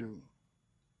us to do.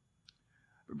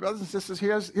 But brothers and sisters,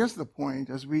 here's the point.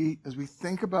 As we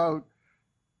think about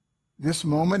this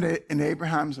moment in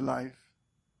Abraham's life,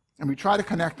 and we try to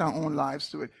connect our own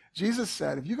lives to it, Jesus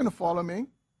said, if you're going to follow me,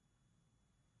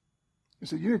 He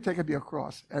said, you need to take up your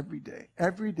cross every day.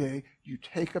 Every day you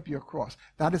take up your cross.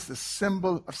 That is the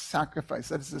symbol of sacrifice.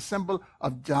 That is the symbol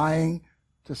of dying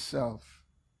to self.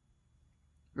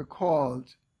 We're called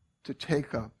to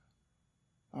take up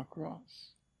our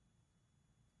cross.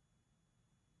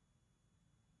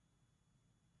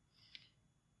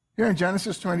 Here in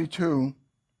Genesis 22,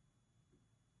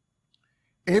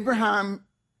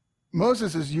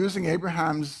 Moses is using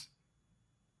Abraham's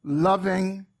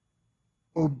loving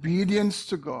obedience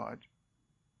to God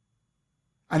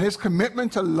and his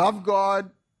commitment to love God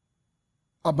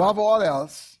above all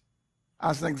else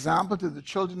as an example to the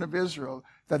children of Israel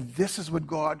that this is what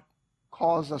God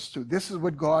calls us to. This is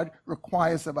what God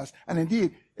requires of us. And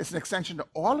indeed, it's an extension to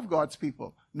all of God's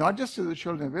people, not just to the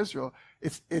children of Israel.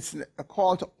 It's a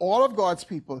call to all of God's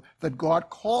people that God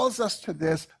calls us to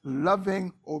this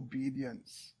loving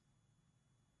obedience.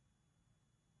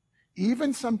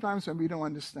 Even sometimes when we don't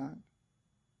understand.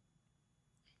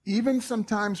 Even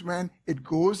sometimes when it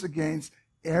goes against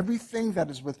everything that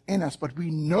is within us, but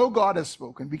we know God has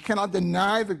spoken. We cannot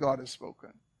deny that God has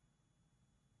spoken.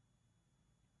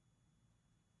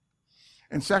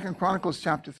 In 2 Chronicles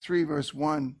chapter 3, verse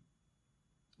 1,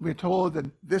 we're told that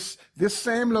this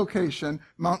same location,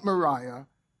 Mount Moriah,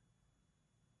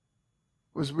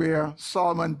 was where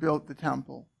Solomon built the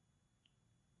temple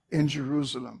in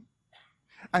Jerusalem.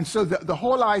 And so the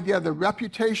whole idea, the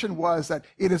reputation was that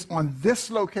it is on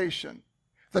this location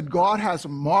that God has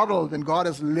modeled and God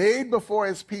has laid before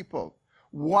his people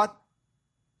what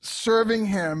serving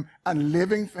him and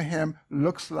living for him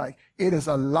looks like. It is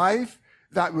a life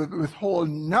that would withhold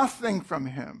nothing from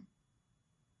him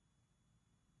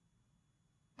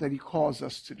that he calls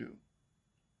us to do.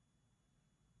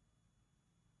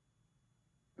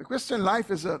 The Christian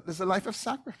life is a life of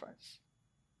sacrifice.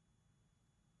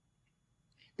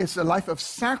 It's a life of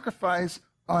sacrifice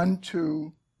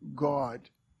unto God,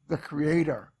 the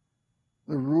creator,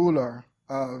 the ruler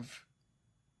of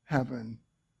heaven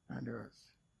and earth.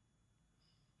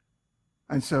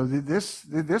 And so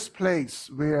this place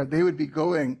where they would be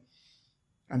going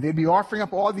and they'd be offering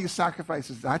up all these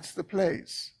sacrifices, that's the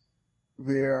place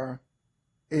where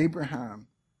Abraham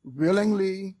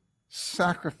willingly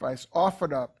sacrificed,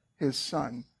 offered up his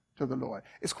son to the Lord.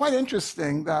 It's quite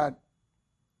interesting that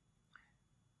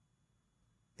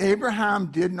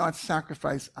Abraham did not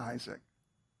sacrifice Isaac.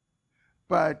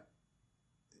 But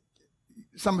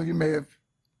some of you may have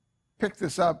picked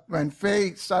this up. When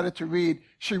Faye started to read,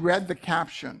 she read the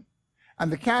caption.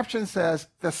 And the caption says,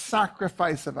 the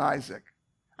sacrifice of Isaac.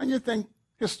 And you think,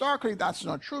 historically, that's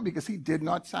not true because he did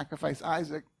not sacrifice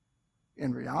Isaac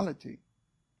in reality.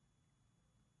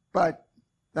 But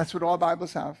that's what all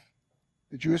Bibles have.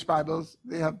 The Jewish Bibles,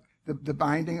 they have the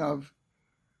binding of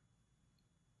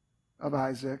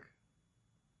Isaac.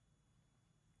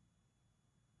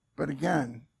 But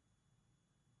again,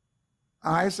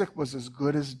 Isaac was as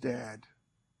good as dead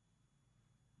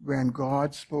when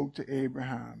God spoke to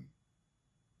Abraham.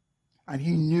 And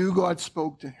he knew God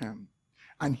spoke to him.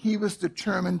 And he was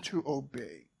determined to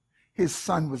obey. His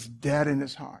son was dead in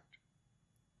his heart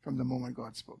from the moment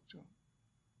God spoke to him.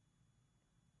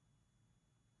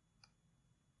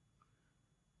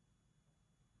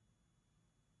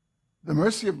 The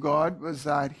mercy of God was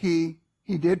that he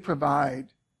did provide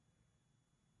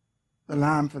the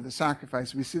lamb for the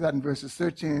sacrifice. We see that in verses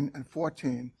 13 and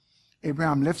 14.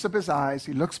 Abraham lifts up his eyes.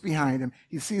 He looks behind him.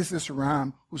 He sees this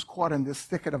ram who's caught in this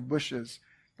thicket of bushes.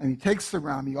 And he takes the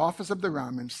ram. He offers up the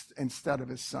ram instead of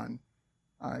his son,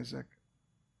 Isaac.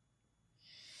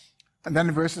 And then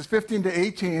in verses 15 to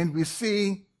 18, we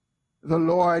see the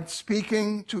Lord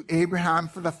speaking to Abraham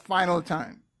for the final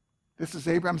time. This is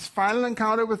Abraham's final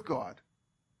encounter with God.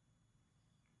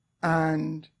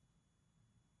 And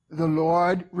the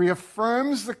Lord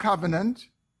reaffirms the covenant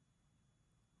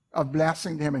of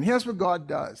blessing to him. And here's what God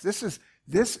does. This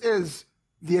is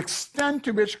the extent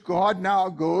to which God now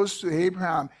goes to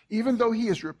Abraham, even though he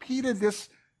has repeated this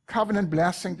covenant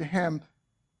blessing to him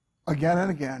again and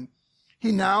again.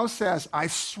 He now says, I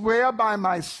swear by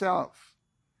myself.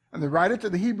 And the writer to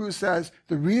the Hebrews says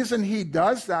the reason he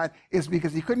does that is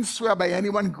because he couldn't swear by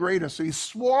anyone greater. So he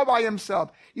swore by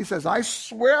himself. He says, I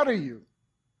swear to you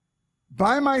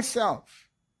by myself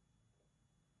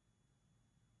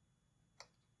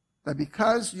that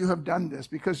because you have done this,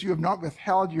 because you have not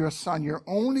withheld your son, your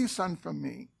only son from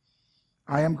me,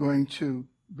 I am going to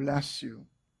bless you.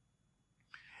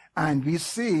 And we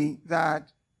see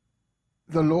that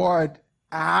the Lord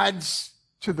adds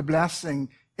to the blessing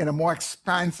in a more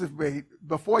expansive way.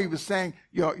 Before he was saying,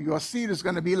 your seed is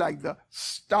going to be like the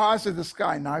stars of the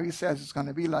sky. Now he says it's going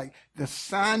to be like the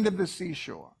sand of the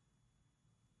seashore.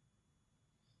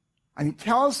 And he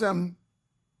tells him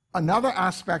another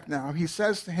aspect now. He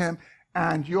says to him,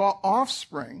 and your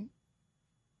offspring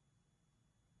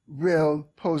will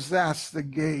possess the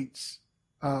gates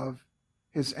of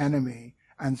his enemy.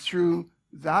 And through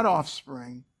that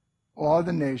offspring, all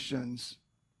the nations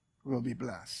will be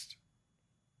blessed.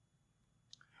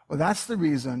 Well, that's the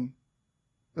reason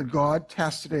that God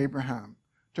tested Abraham,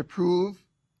 to prove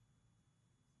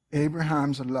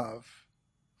Abraham's love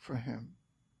for him.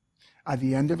 At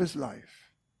the end of his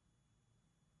life,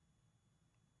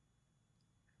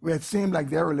 where it seemed like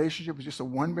their relationship was just a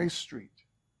one-way street,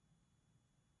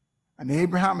 And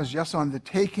Abraham is just on the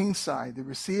taking side, the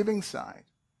receiving side.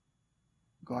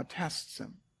 God tests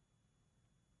him.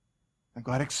 And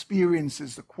God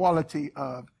experiences the quality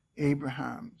of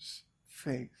Abraham's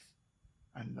faith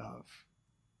and love,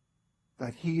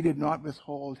 that he did not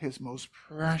withhold his most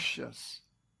precious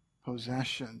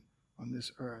possession on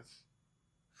this earth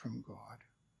from God.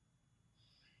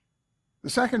 The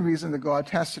second reason that God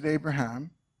tested Abraham,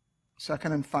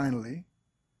 second and finally,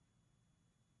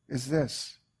 is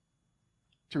this: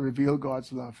 to reveal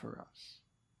God's love for us.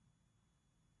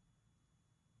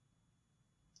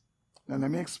 Now let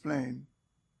me explain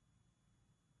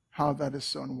how that is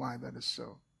so and why that is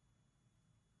so.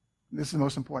 This is the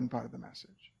most important part of the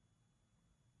message.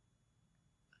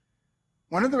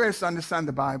 One of the ways to understand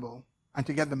the Bible and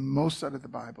to get the most out of the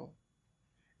Bible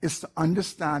is to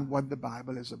understand what the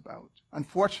Bible is about.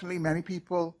 Unfortunately, many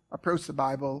people approach the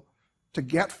Bible to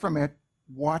get from it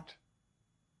what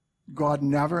God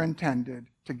never intended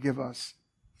to give us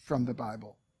from the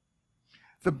Bible.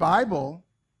 The Bible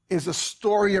is a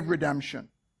story of redemption.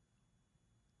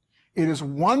 It is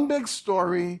one big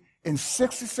story in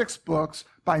 66 books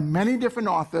by many different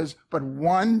authors, but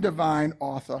one divine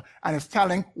author. And it's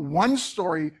telling one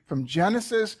story from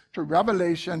Genesis to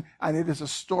Revelation, and it is a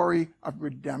story of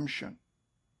redemption.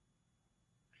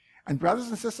 And brothers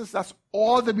and sisters, that's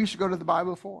all that we should go to the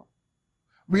Bible for.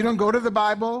 We don't go to the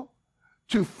Bible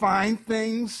to find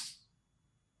things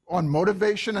on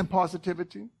motivation and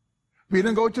positivity. We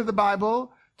don't go to the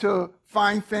Bible to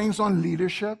find things on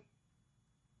leadership.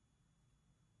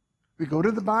 We go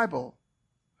to the Bible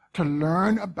to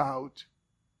learn about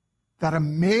that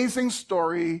amazing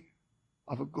story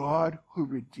of a God who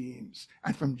redeems.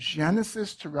 And from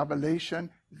Genesis to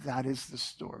Revelation, that is the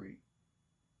story.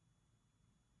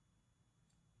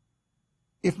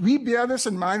 If we bear this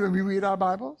in mind when we read our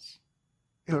Bibles,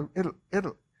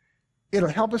 it'll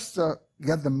help us to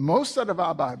get the most out of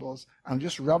our Bibles and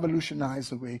just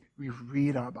revolutionize the way we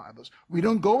read our Bibles. We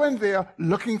don't go in there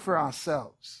looking for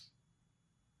ourselves.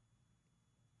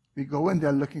 We go in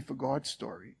there looking for God's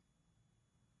story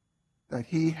that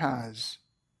he has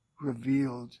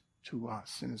revealed to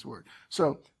us in his word.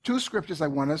 So, two scriptures I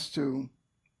want us to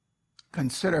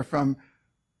consider from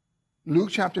Luke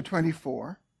chapter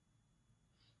 24.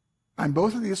 And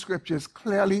both of these scriptures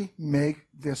clearly make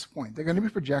this point. They're going to be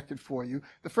projected for you.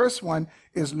 The first one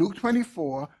is Luke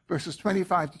 24, verses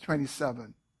 25 to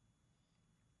 27.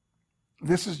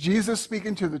 This is Jesus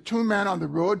speaking to the two men on the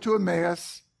road to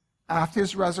Emmaus after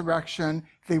his resurrection.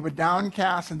 They were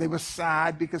downcast and they were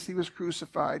sad because he was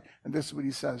crucified. And this is what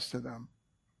he says to them.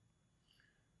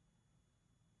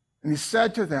 And he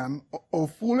said to them, O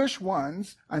foolish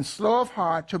ones, and slow of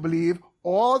heart to believe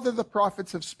all that the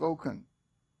prophets have spoken.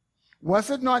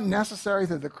 Was it not necessary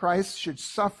that the Christ should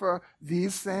suffer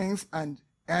these things and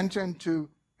enter into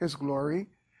his glory?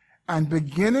 And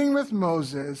beginning with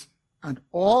Moses and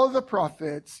all the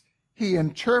prophets, he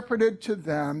interpreted to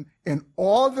them in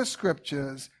all the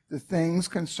scriptures the things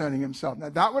concerning himself. Now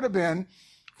that would have been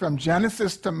from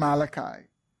Genesis to Malachi.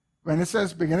 When it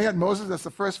says beginning at Moses, that's the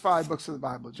first 5 books of the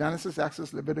Bible. Genesis,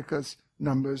 Exodus, Leviticus,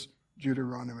 Numbers,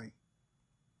 Deuteronomy.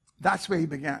 That's where he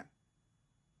began.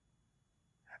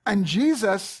 And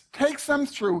Jesus takes them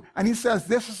through and he says,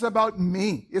 this is about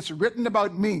me. It's written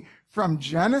about me from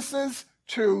Genesis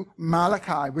to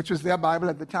Malachi, which was their Bible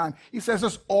at the time. He says,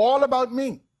 it's all about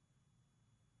me.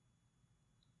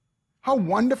 How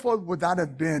wonderful would that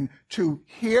have been to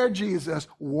hear Jesus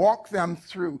walk them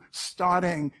through,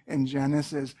 starting in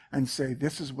Genesis, and say,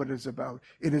 this is what it's about.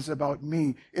 It is about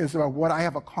me. It is about what I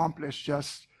have accomplished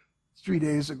just 3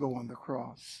 days ago on the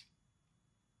cross.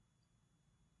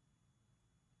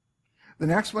 The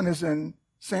next one is in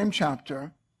same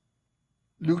chapter,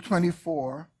 Luke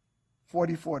 24,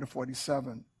 44 to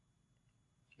 47.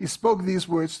 He spoke these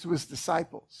words to his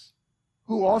disciples,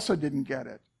 who also didn't get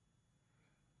it.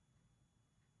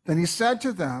 Then he said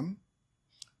to them,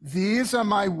 these are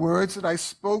my words that I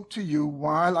spoke to you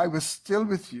while I was still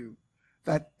with you,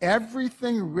 that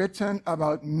everything written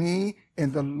about me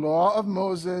in the law of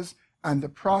Moses and the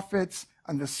prophets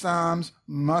and the Psalms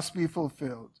must be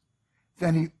fulfilled.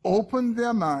 Then he opened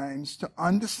their minds to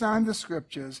understand the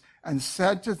scriptures and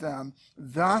said to them,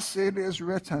 thus it is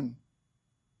written,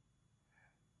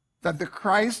 that the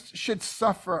Christ should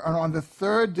suffer and on the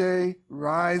third day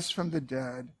rise from the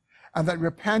dead, and that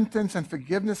repentance and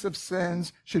forgiveness of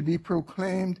sins should be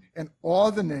proclaimed in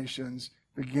all the nations,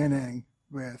 beginning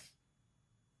with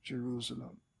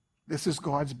Jerusalem. This is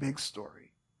God's big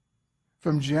story.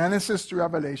 From Genesis to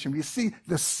Revelation, we see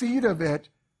the seed of it,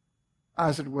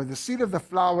 as it were, the seed of the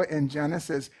flower in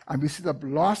Genesis, and we see the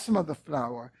blossom of the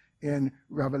flower in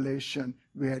Revelation,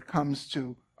 where it comes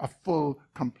to a full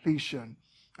completion.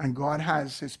 And God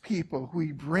has his people who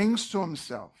he brings to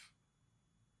himself.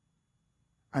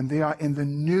 And they are in the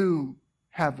new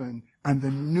heaven and the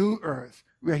new earth,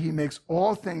 where he makes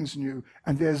all things new.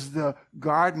 And there's the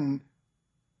garden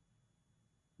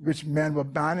which men were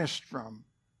banished from,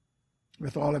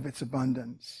 with all of its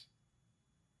abundance.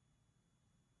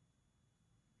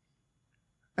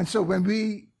 And so when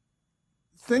we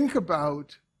think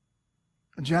about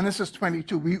Genesis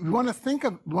 22, we want to think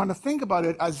about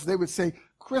it, as they would say,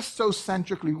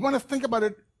 Christocentrically. We want to think about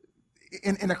it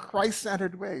in a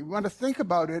Christ-centered way. We want to think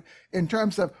about it in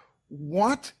terms of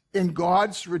what in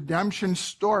God's redemption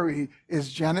story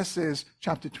is Genesis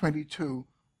chapter 22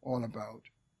 all about.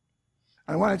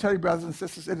 And I want to tell you, brothers and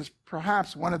sisters, it is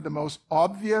perhaps one of the most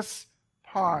obvious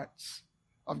parts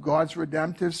of God's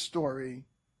redemptive story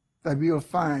that we will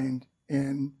find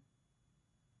in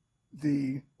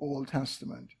the Old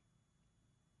Testament.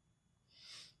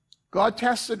 God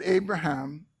tested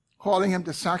Abraham, calling him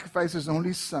to sacrifice his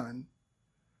only son,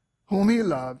 whom he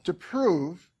loved, to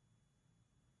prove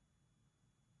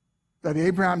that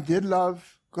Abraham did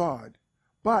love God,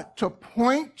 but to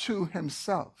point to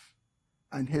himself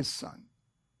and his son.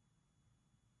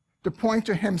 To point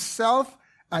to himself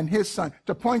and his son.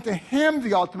 To point to him,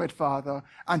 the ultimate father,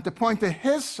 and to point to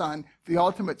his son, the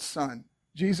ultimate son,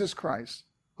 Jesus Christ,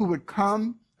 who would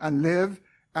come and live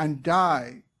and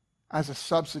die as a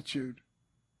substitute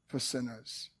for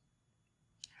sinners.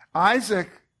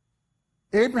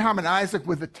 Abraham and Isaac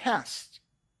were the test.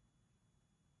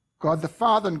 God the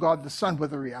Father and God the Son were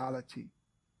the reality.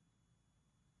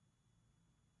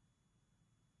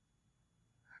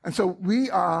 And so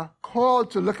we are called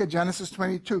to look at Genesis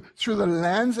 22 through the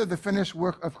lens of the finished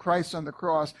work of Christ on the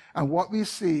cross. And what we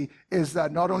see is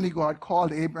that not only God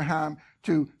called Abraham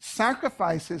to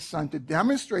sacrifice his son to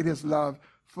demonstrate his love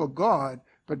for God,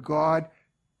 but God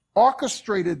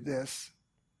orchestrated this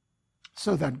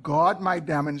so that God might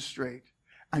demonstrate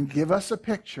and give us a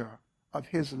picture of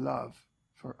his love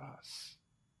for us.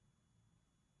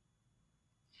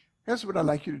 Here's what I'd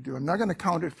like you to do. I'm not going to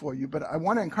count it for you, but I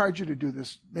want to encourage you to do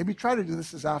this. Maybe try to do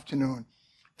this afternoon.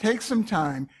 Take some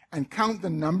time and count the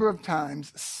number of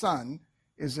times son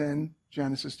is in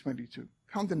Genesis 22.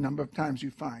 Count the number of times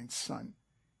you find son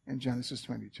in Genesis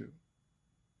 22.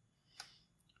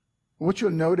 What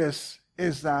you'll notice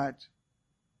is that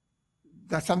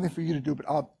that's something for you to do, but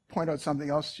I'll point out something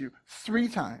else to you. Three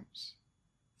times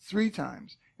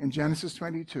in Genesis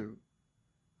 22,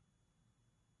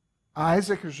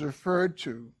 Isaac is referred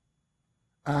to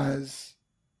as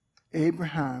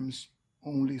Abraham's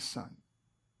only son,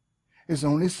 his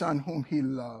only son whom he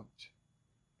loved.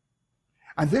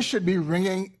 And this should be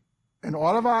ringing in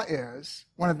all of our ears,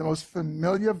 one of the most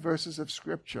familiar verses of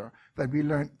Scripture that we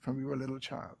learned from we were a little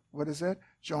child. What is it?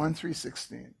 John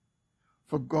 3:16.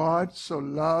 For God so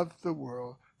loved the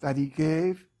world that he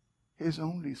gave his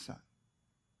only son.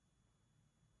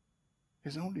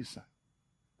 His only son.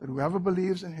 That whoever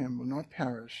believes in him will not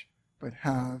perish, but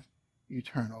have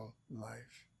eternal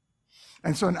life.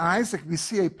 And so in Isaac, we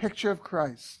see a picture of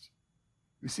Christ.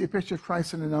 We see a picture of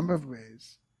Christ in a number of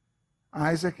ways.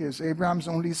 Isaac is Abraham's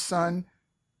only son,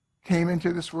 came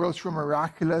into this world through a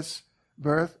miraculous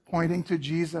birth, pointing to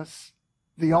Jesus,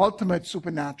 the ultimate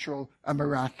supernatural and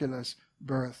miraculous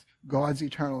birth, God's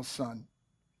eternal son.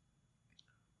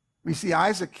 We see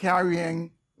Isaac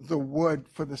carrying the wood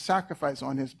for the sacrifice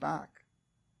on his back.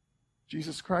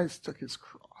 Jesus Christ took his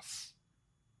cross.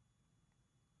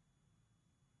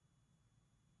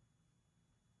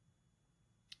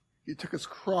 He took his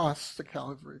cross to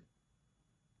Calvary.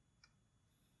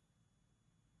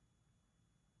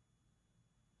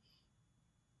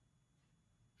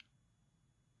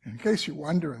 In case you're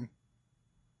wondering,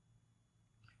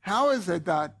 how is it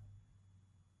that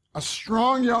a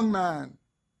strong young man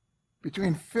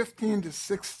between 15 to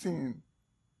 16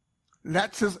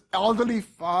 lets his elderly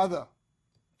father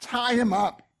tie him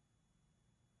up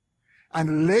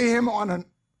and lay him on an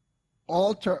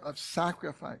altar of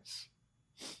sacrifice?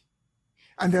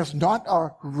 And there's not a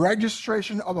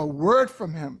registration of a word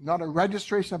from him, not a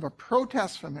registration of a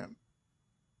protest from him.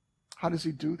 How does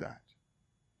he do that?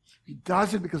 He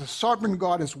does it because the sovereign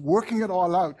God is working it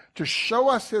all out to show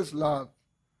us his love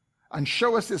and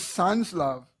show us his son's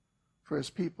love for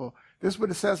his people. This is what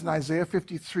it says in Isaiah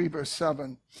 53, verse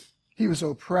 7. He was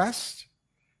oppressed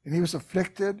and he was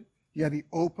afflicted, yet he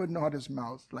opened not his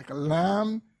mouth. Like a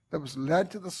lamb that was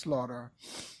led to the slaughter,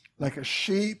 like a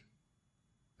sheep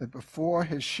that before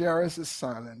his shearers is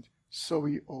silent, so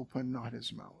he opened not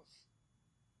his mouth.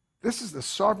 This is the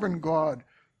sovereign God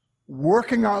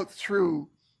working out through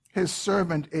his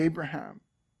servant Abraham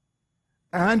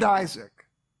and Isaac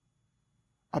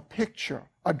a picture,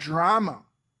 a drama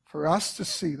for us to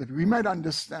see, that we might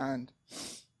understand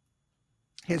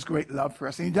his great love for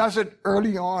us. And he does it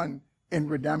early on in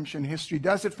redemption history. He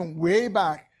does it from way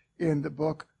back in the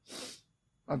book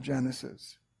of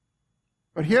Genesis.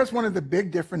 But here's one of the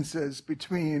big differences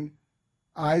between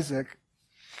Isaac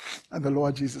and the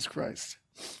Lord Jesus Christ.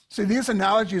 See, these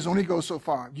analogies only go so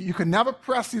far. You can never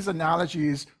press these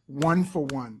analogies one for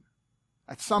one.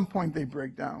 At some point, they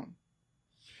break down.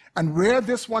 And where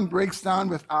this one breaks down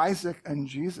with Isaac and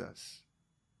Jesus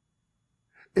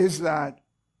is that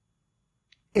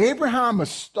Abraham was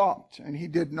stopped and he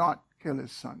did not kill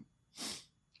his son.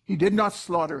 He did not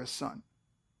slaughter his son.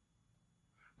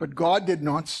 But God did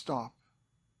not stop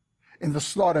in the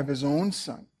slaughter of his own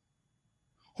son,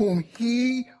 whom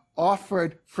he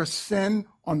offered for sin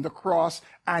on the cross.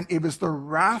 And it was the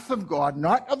wrath of God,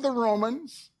 not of the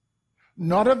Romans,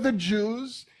 not of the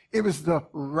Jews. It was the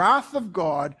wrath of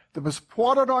God that was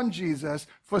poured out on Jesus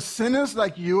for sinners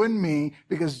like you and me,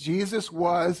 because Jesus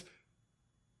was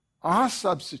our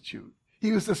substitute.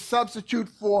 He was the substitute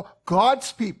for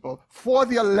God's people, for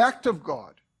the elect of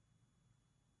God.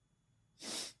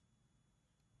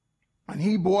 And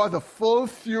he bore the full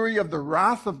fury of the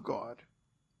wrath of God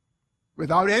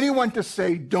without anyone to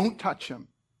say, don't touch him.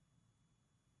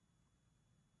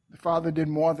 The Father did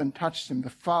more than touch him. The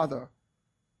Father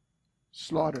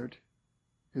slaughtered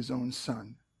his own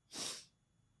son.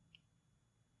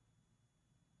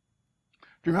 Do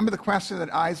you remember the question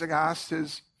that Isaac asked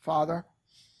his father?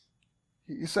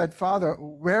 He said, Father,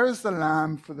 where is the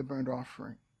lamb for the burnt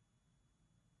offering?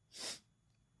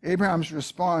 Abraham's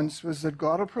response was that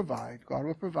God will provide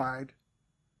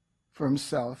for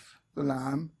himself the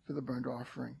lamb for the burnt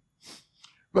offering.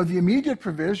 But the immediate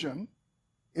provision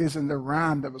is in the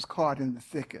ram that was caught in the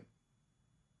thicket.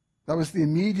 That was the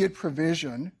immediate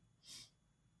provision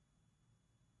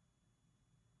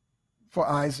for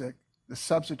Isaac, the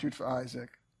substitute for Isaac.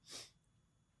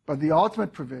 But the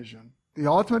ultimate provision,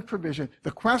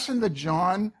 the question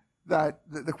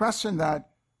that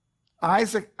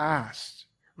Isaac asked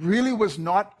really was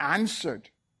not answered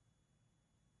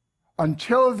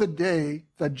until the day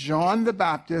that John the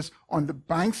Baptist on the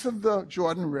banks of the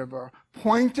Jordan River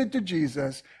pointed to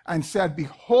Jesus and said,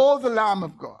 behold the Lamb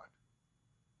of God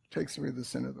who takes away the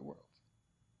sin of the world.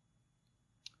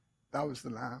 That was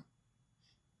the Lamb.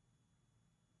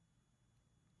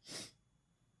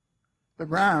 The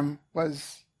ram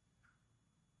was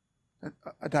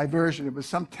a diversion. It was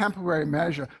some temporary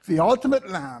measure. The ultimate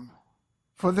lamb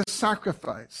for the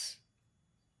sacrifice,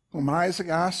 whom Isaac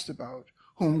asked about,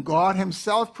 whom God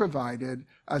himself provided,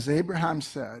 as Abraham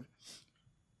said,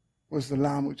 was the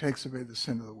lamb who takes away the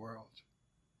sin of the world.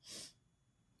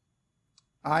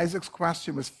 Isaac's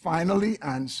question was finally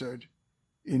answered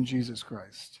in Jesus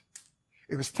Christ.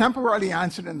 It was temporarily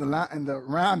answered in the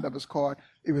ram that was caught.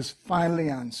 It was finally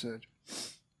answered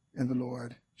in the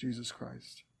Lord Jesus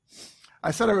Christ.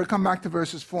 I said I would come back to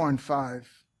verses 4 and 5.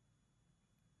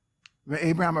 When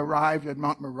Abraham arrived at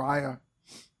Mount Moriah,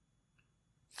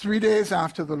 3 days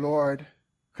after the Lord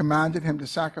commanded him to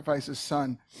sacrifice his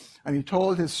son, and he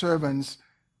told his servants,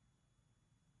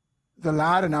 the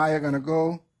lad and I are going to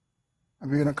go, and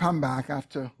we're going to come back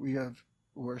after we have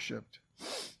worshipped.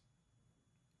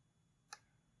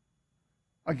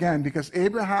 Again, because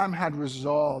Abraham had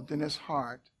resolved in his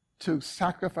heart to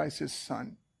sacrifice his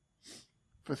son.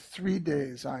 For 3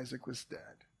 days, Isaac was dead.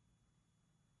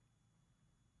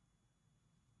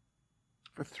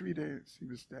 For 3 days, he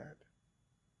was dead.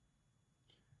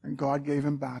 And God gave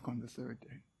him back on the third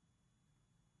day.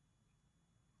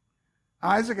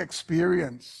 Isaac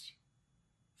experienced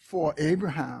for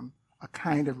Abraham a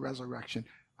kind of resurrection.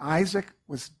 Isaac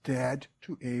was dead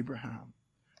to Abraham.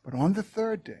 But on the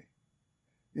third day,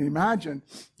 you imagine,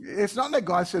 it's not like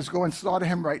God says, go and slaughter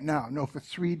him right now. No, for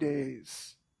 3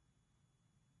 days,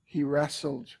 he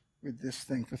wrestled with this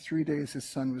thing. For 3 days, his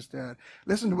son was dead.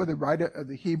 Listen to what the writer of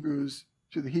the Hebrews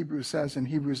says in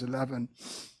Hebrews 11,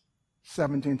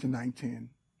 17 to 19.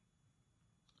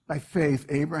 By faith,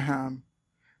 Abraham,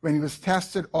 when he was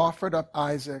tested, offered up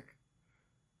Isaac.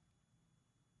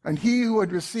 And he who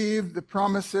had received the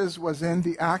promises was in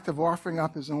the act of offering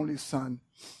up his only son,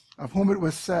 of whom it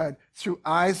was said, through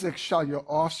Isaac shall your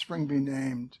offspring be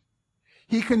named.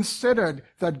 He considered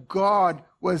that God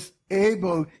was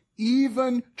able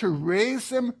even to raise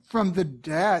him from the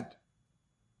dead,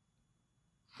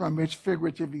 from which,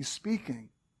 figuratively speaking,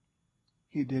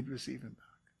 he did receive him back.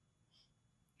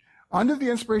 Under the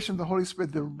inspiration of the Holy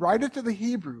Spirit, the writer to the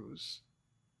Hebrews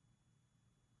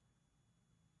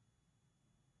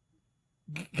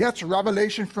gets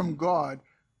revelation from God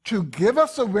to give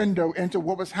us a window into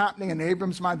what was happening in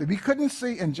Abram's mind that we couldn't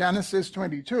see in Genesis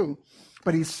 22.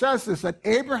 But he says this, that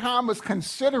Abraham was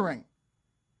considering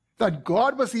that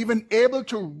God was even able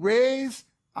to raise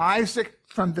Isaac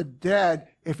from the dead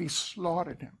if he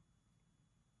slaughtered him.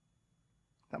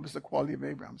 That was the quality of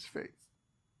Abraham's faith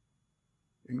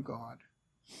in God.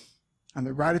 And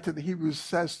the writer to the Hebrews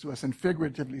says to us, and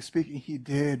figuratively speaking, he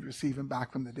did receive him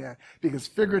back from the dead. Because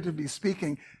figuratively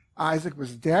speaking, Isaac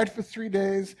was dead for 3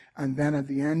 days, and then at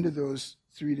the end of those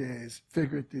 3 days,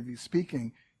 figuratively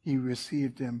speaking, he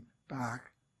received him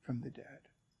back from the dead.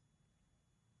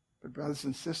 But brothers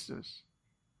and sisters,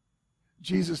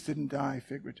 Jesus didn't die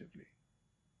figuratively.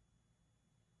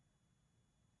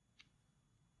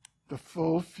 The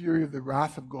full fury of the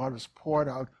wrath of God was poured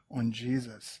out on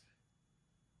Jesus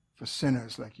for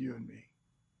sinners like you and me.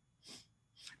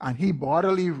 And he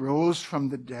bodily rose from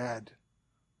the dead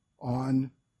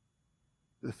on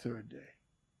the third day.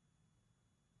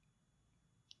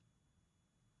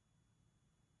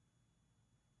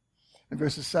 In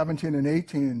verses 17 and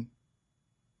 18,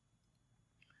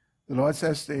 the Lord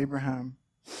says to Abraham,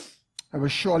 I will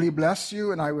surely bless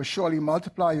you, and I will surely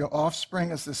multiply your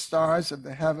offspring as the stars of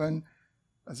the heaven,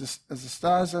 as the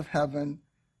stars of heaven,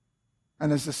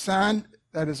 and as the sand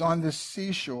that is on the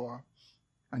seashore,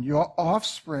 and your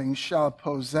offspring shall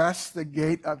possess the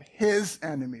gate of his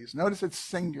enemies. Notice it's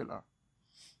singular.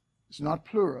 It's not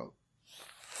plural.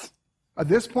 At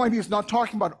this point, he's not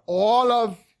talking about all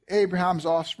of Abraham's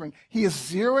offspring. He is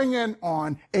zeroing in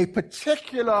on a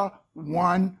particular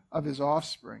one of his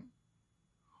offspring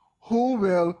who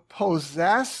will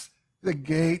possess the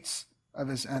gates of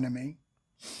his enemy.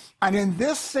 And in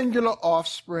this singular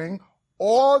offspring,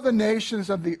 all the nations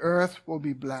of the earth will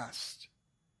be blessed.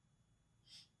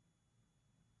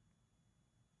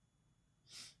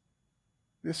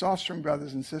 This offspring,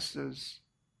 brothers and sisters,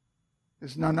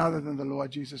 is none other than the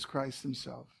Lord Jesus Christ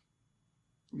himself.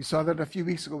 We saw that a few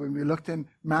weeks ago when we looked in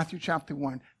Matthew chapter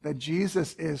 1, that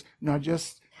Jesus is not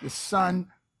just the son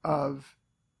of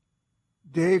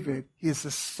David, he is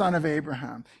the son of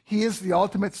Abraham. He is the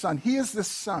ultimate son. He is the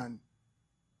son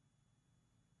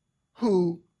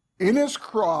who, in his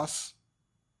cross,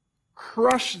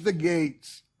 crushed the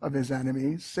gates of his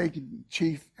enemies, Satan,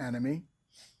 chief enemy,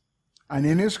 and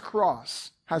in his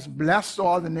cross has blessed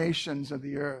all the nations of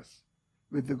the earth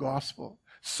with the gospel,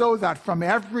 so that from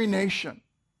every nation,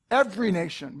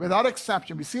 without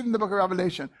exception, we see it in the book of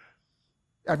Revelation,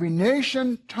 every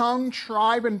nation, tongue,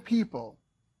 tribe, and people,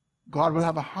 God will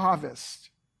have a harvest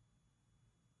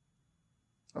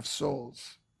of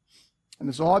souls. And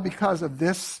it's all because of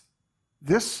this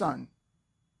son,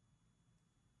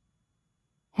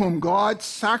 whom God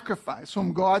sacrificed,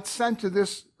 whom God sent to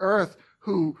this earth,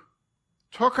 who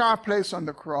took our place on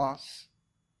the cross,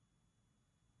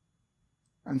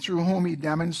 and through whom he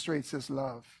demonstrates his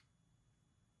love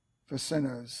for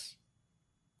sinners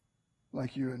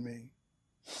like you and me.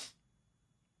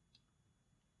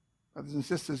 Brothers and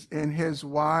sisters, in his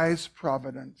wise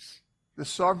providence, the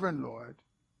sovereign Lord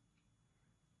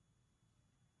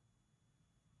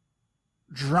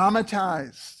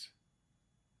dramatized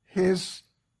his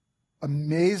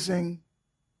amazing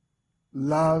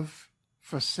love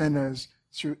for sinners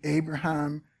through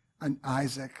Abraham and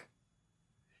Isaac.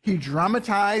 He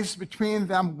dramatized between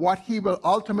them what he will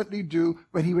ultimately do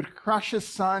when he would crush his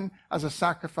son as a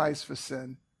sacrifice for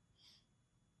sin.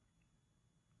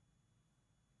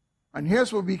 And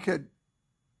here's what we could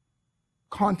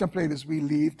contemplate as we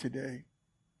leave today.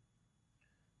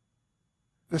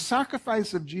 The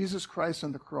sacrifice of Jesus Christ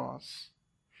on the cross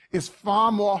is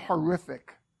far more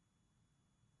horrific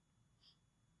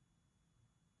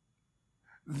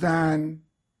than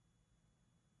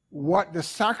what the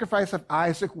sacrifice of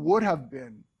Isaac would have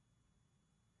been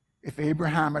if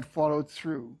Abraham had followed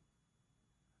through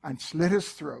and slit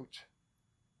his throat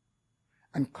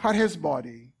and cut his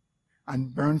body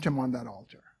and burnt him on that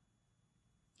altar.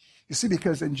 You see,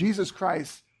 because in Jesus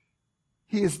Christ,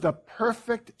 he is the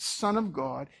perfect Son of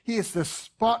God. He is the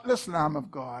spotless Lamb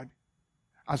of God.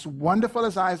 As wonderful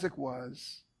as Isaac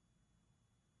was,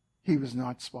 he was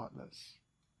not spotless.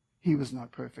 He was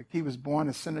not perfect. He was born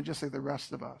a sinner just like the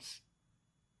rest of us.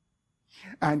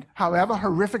 And however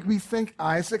horrific we think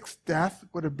Isaac's death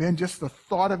would have been, just the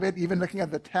thought of it, even looking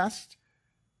at the test,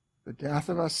 the death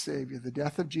of our Savior, the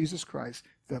death of Jesus Christ,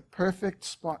 the perfect,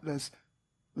 spotless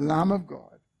Lamb of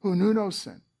God, who knew no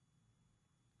sin,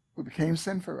 who became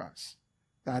sin for us.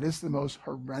 That is the most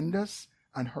horrendous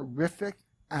and horrific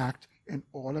act in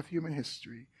all of human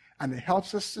history. And it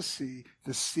helps us to see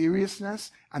the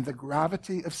seriousness and the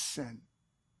gravity of sin.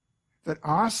 that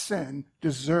our sin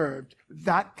deserved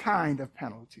that kind of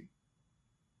penalty.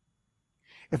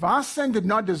 If our sin did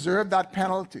not deserve that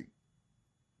penalty,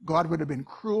 God would have been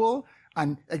cruel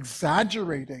and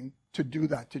exaggerating to do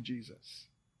that to Jesus.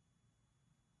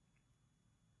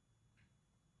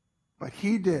 But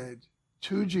he did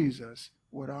to Jesus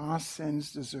what our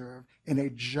sins deserve in a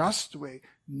just way,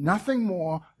 nothing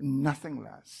more, nothing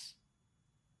less.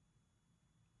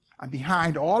 And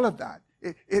behind all of that,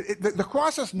 the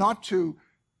cross is not to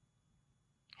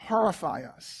horrify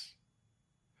us.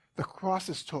 The cross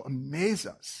is to amaze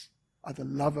us at the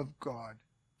love of God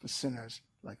for sinners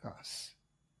like us.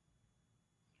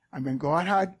 And when God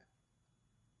had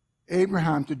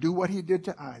Abraham to do what he did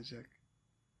to Isaac,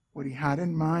 what he had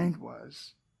in mind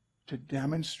was to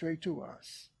demonstrate to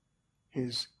us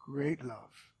his great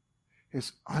love,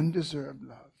 his undeserved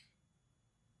love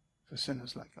for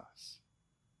sinners like us.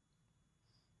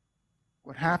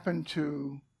 What happened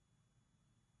to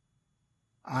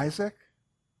Isaac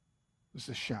was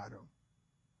the shadow.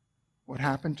 What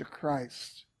happened to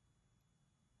Christ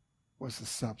was the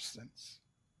substance.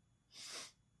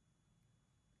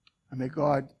 And may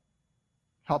God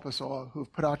help us all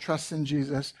who've put our trust in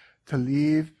Jesus to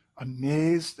leave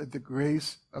amazed at the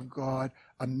grace of God,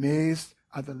 amazed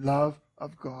at the love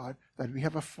of God, that we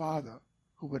have a Father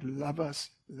who would love us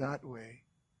that way,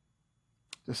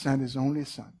 to send his only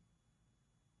Son,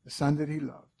 the Son that he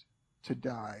loved, to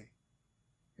die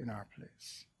in our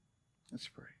place. Let's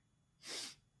pray.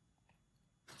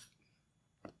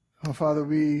 Oh, Father,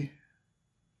 we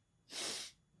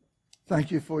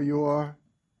thank you for your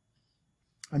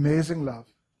amazing love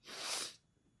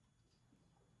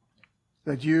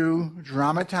that you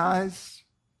dramatized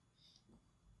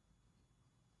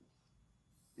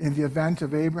in the event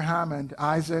of Abraham and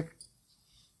Isaac,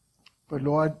 but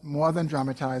Lord, more than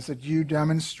dramatized, that you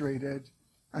demonstrated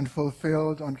and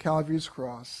fulfilled on Calvary's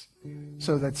cross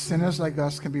so that sinners like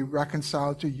us can be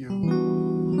reconciled to you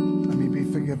and may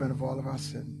be forgiven of all of our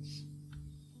sins.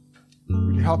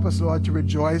 Would you help us, Lord, to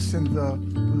rejoice in the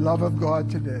love of God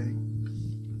today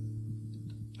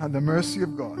and the mercy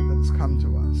of God that has come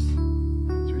to us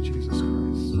through Jesus Christ.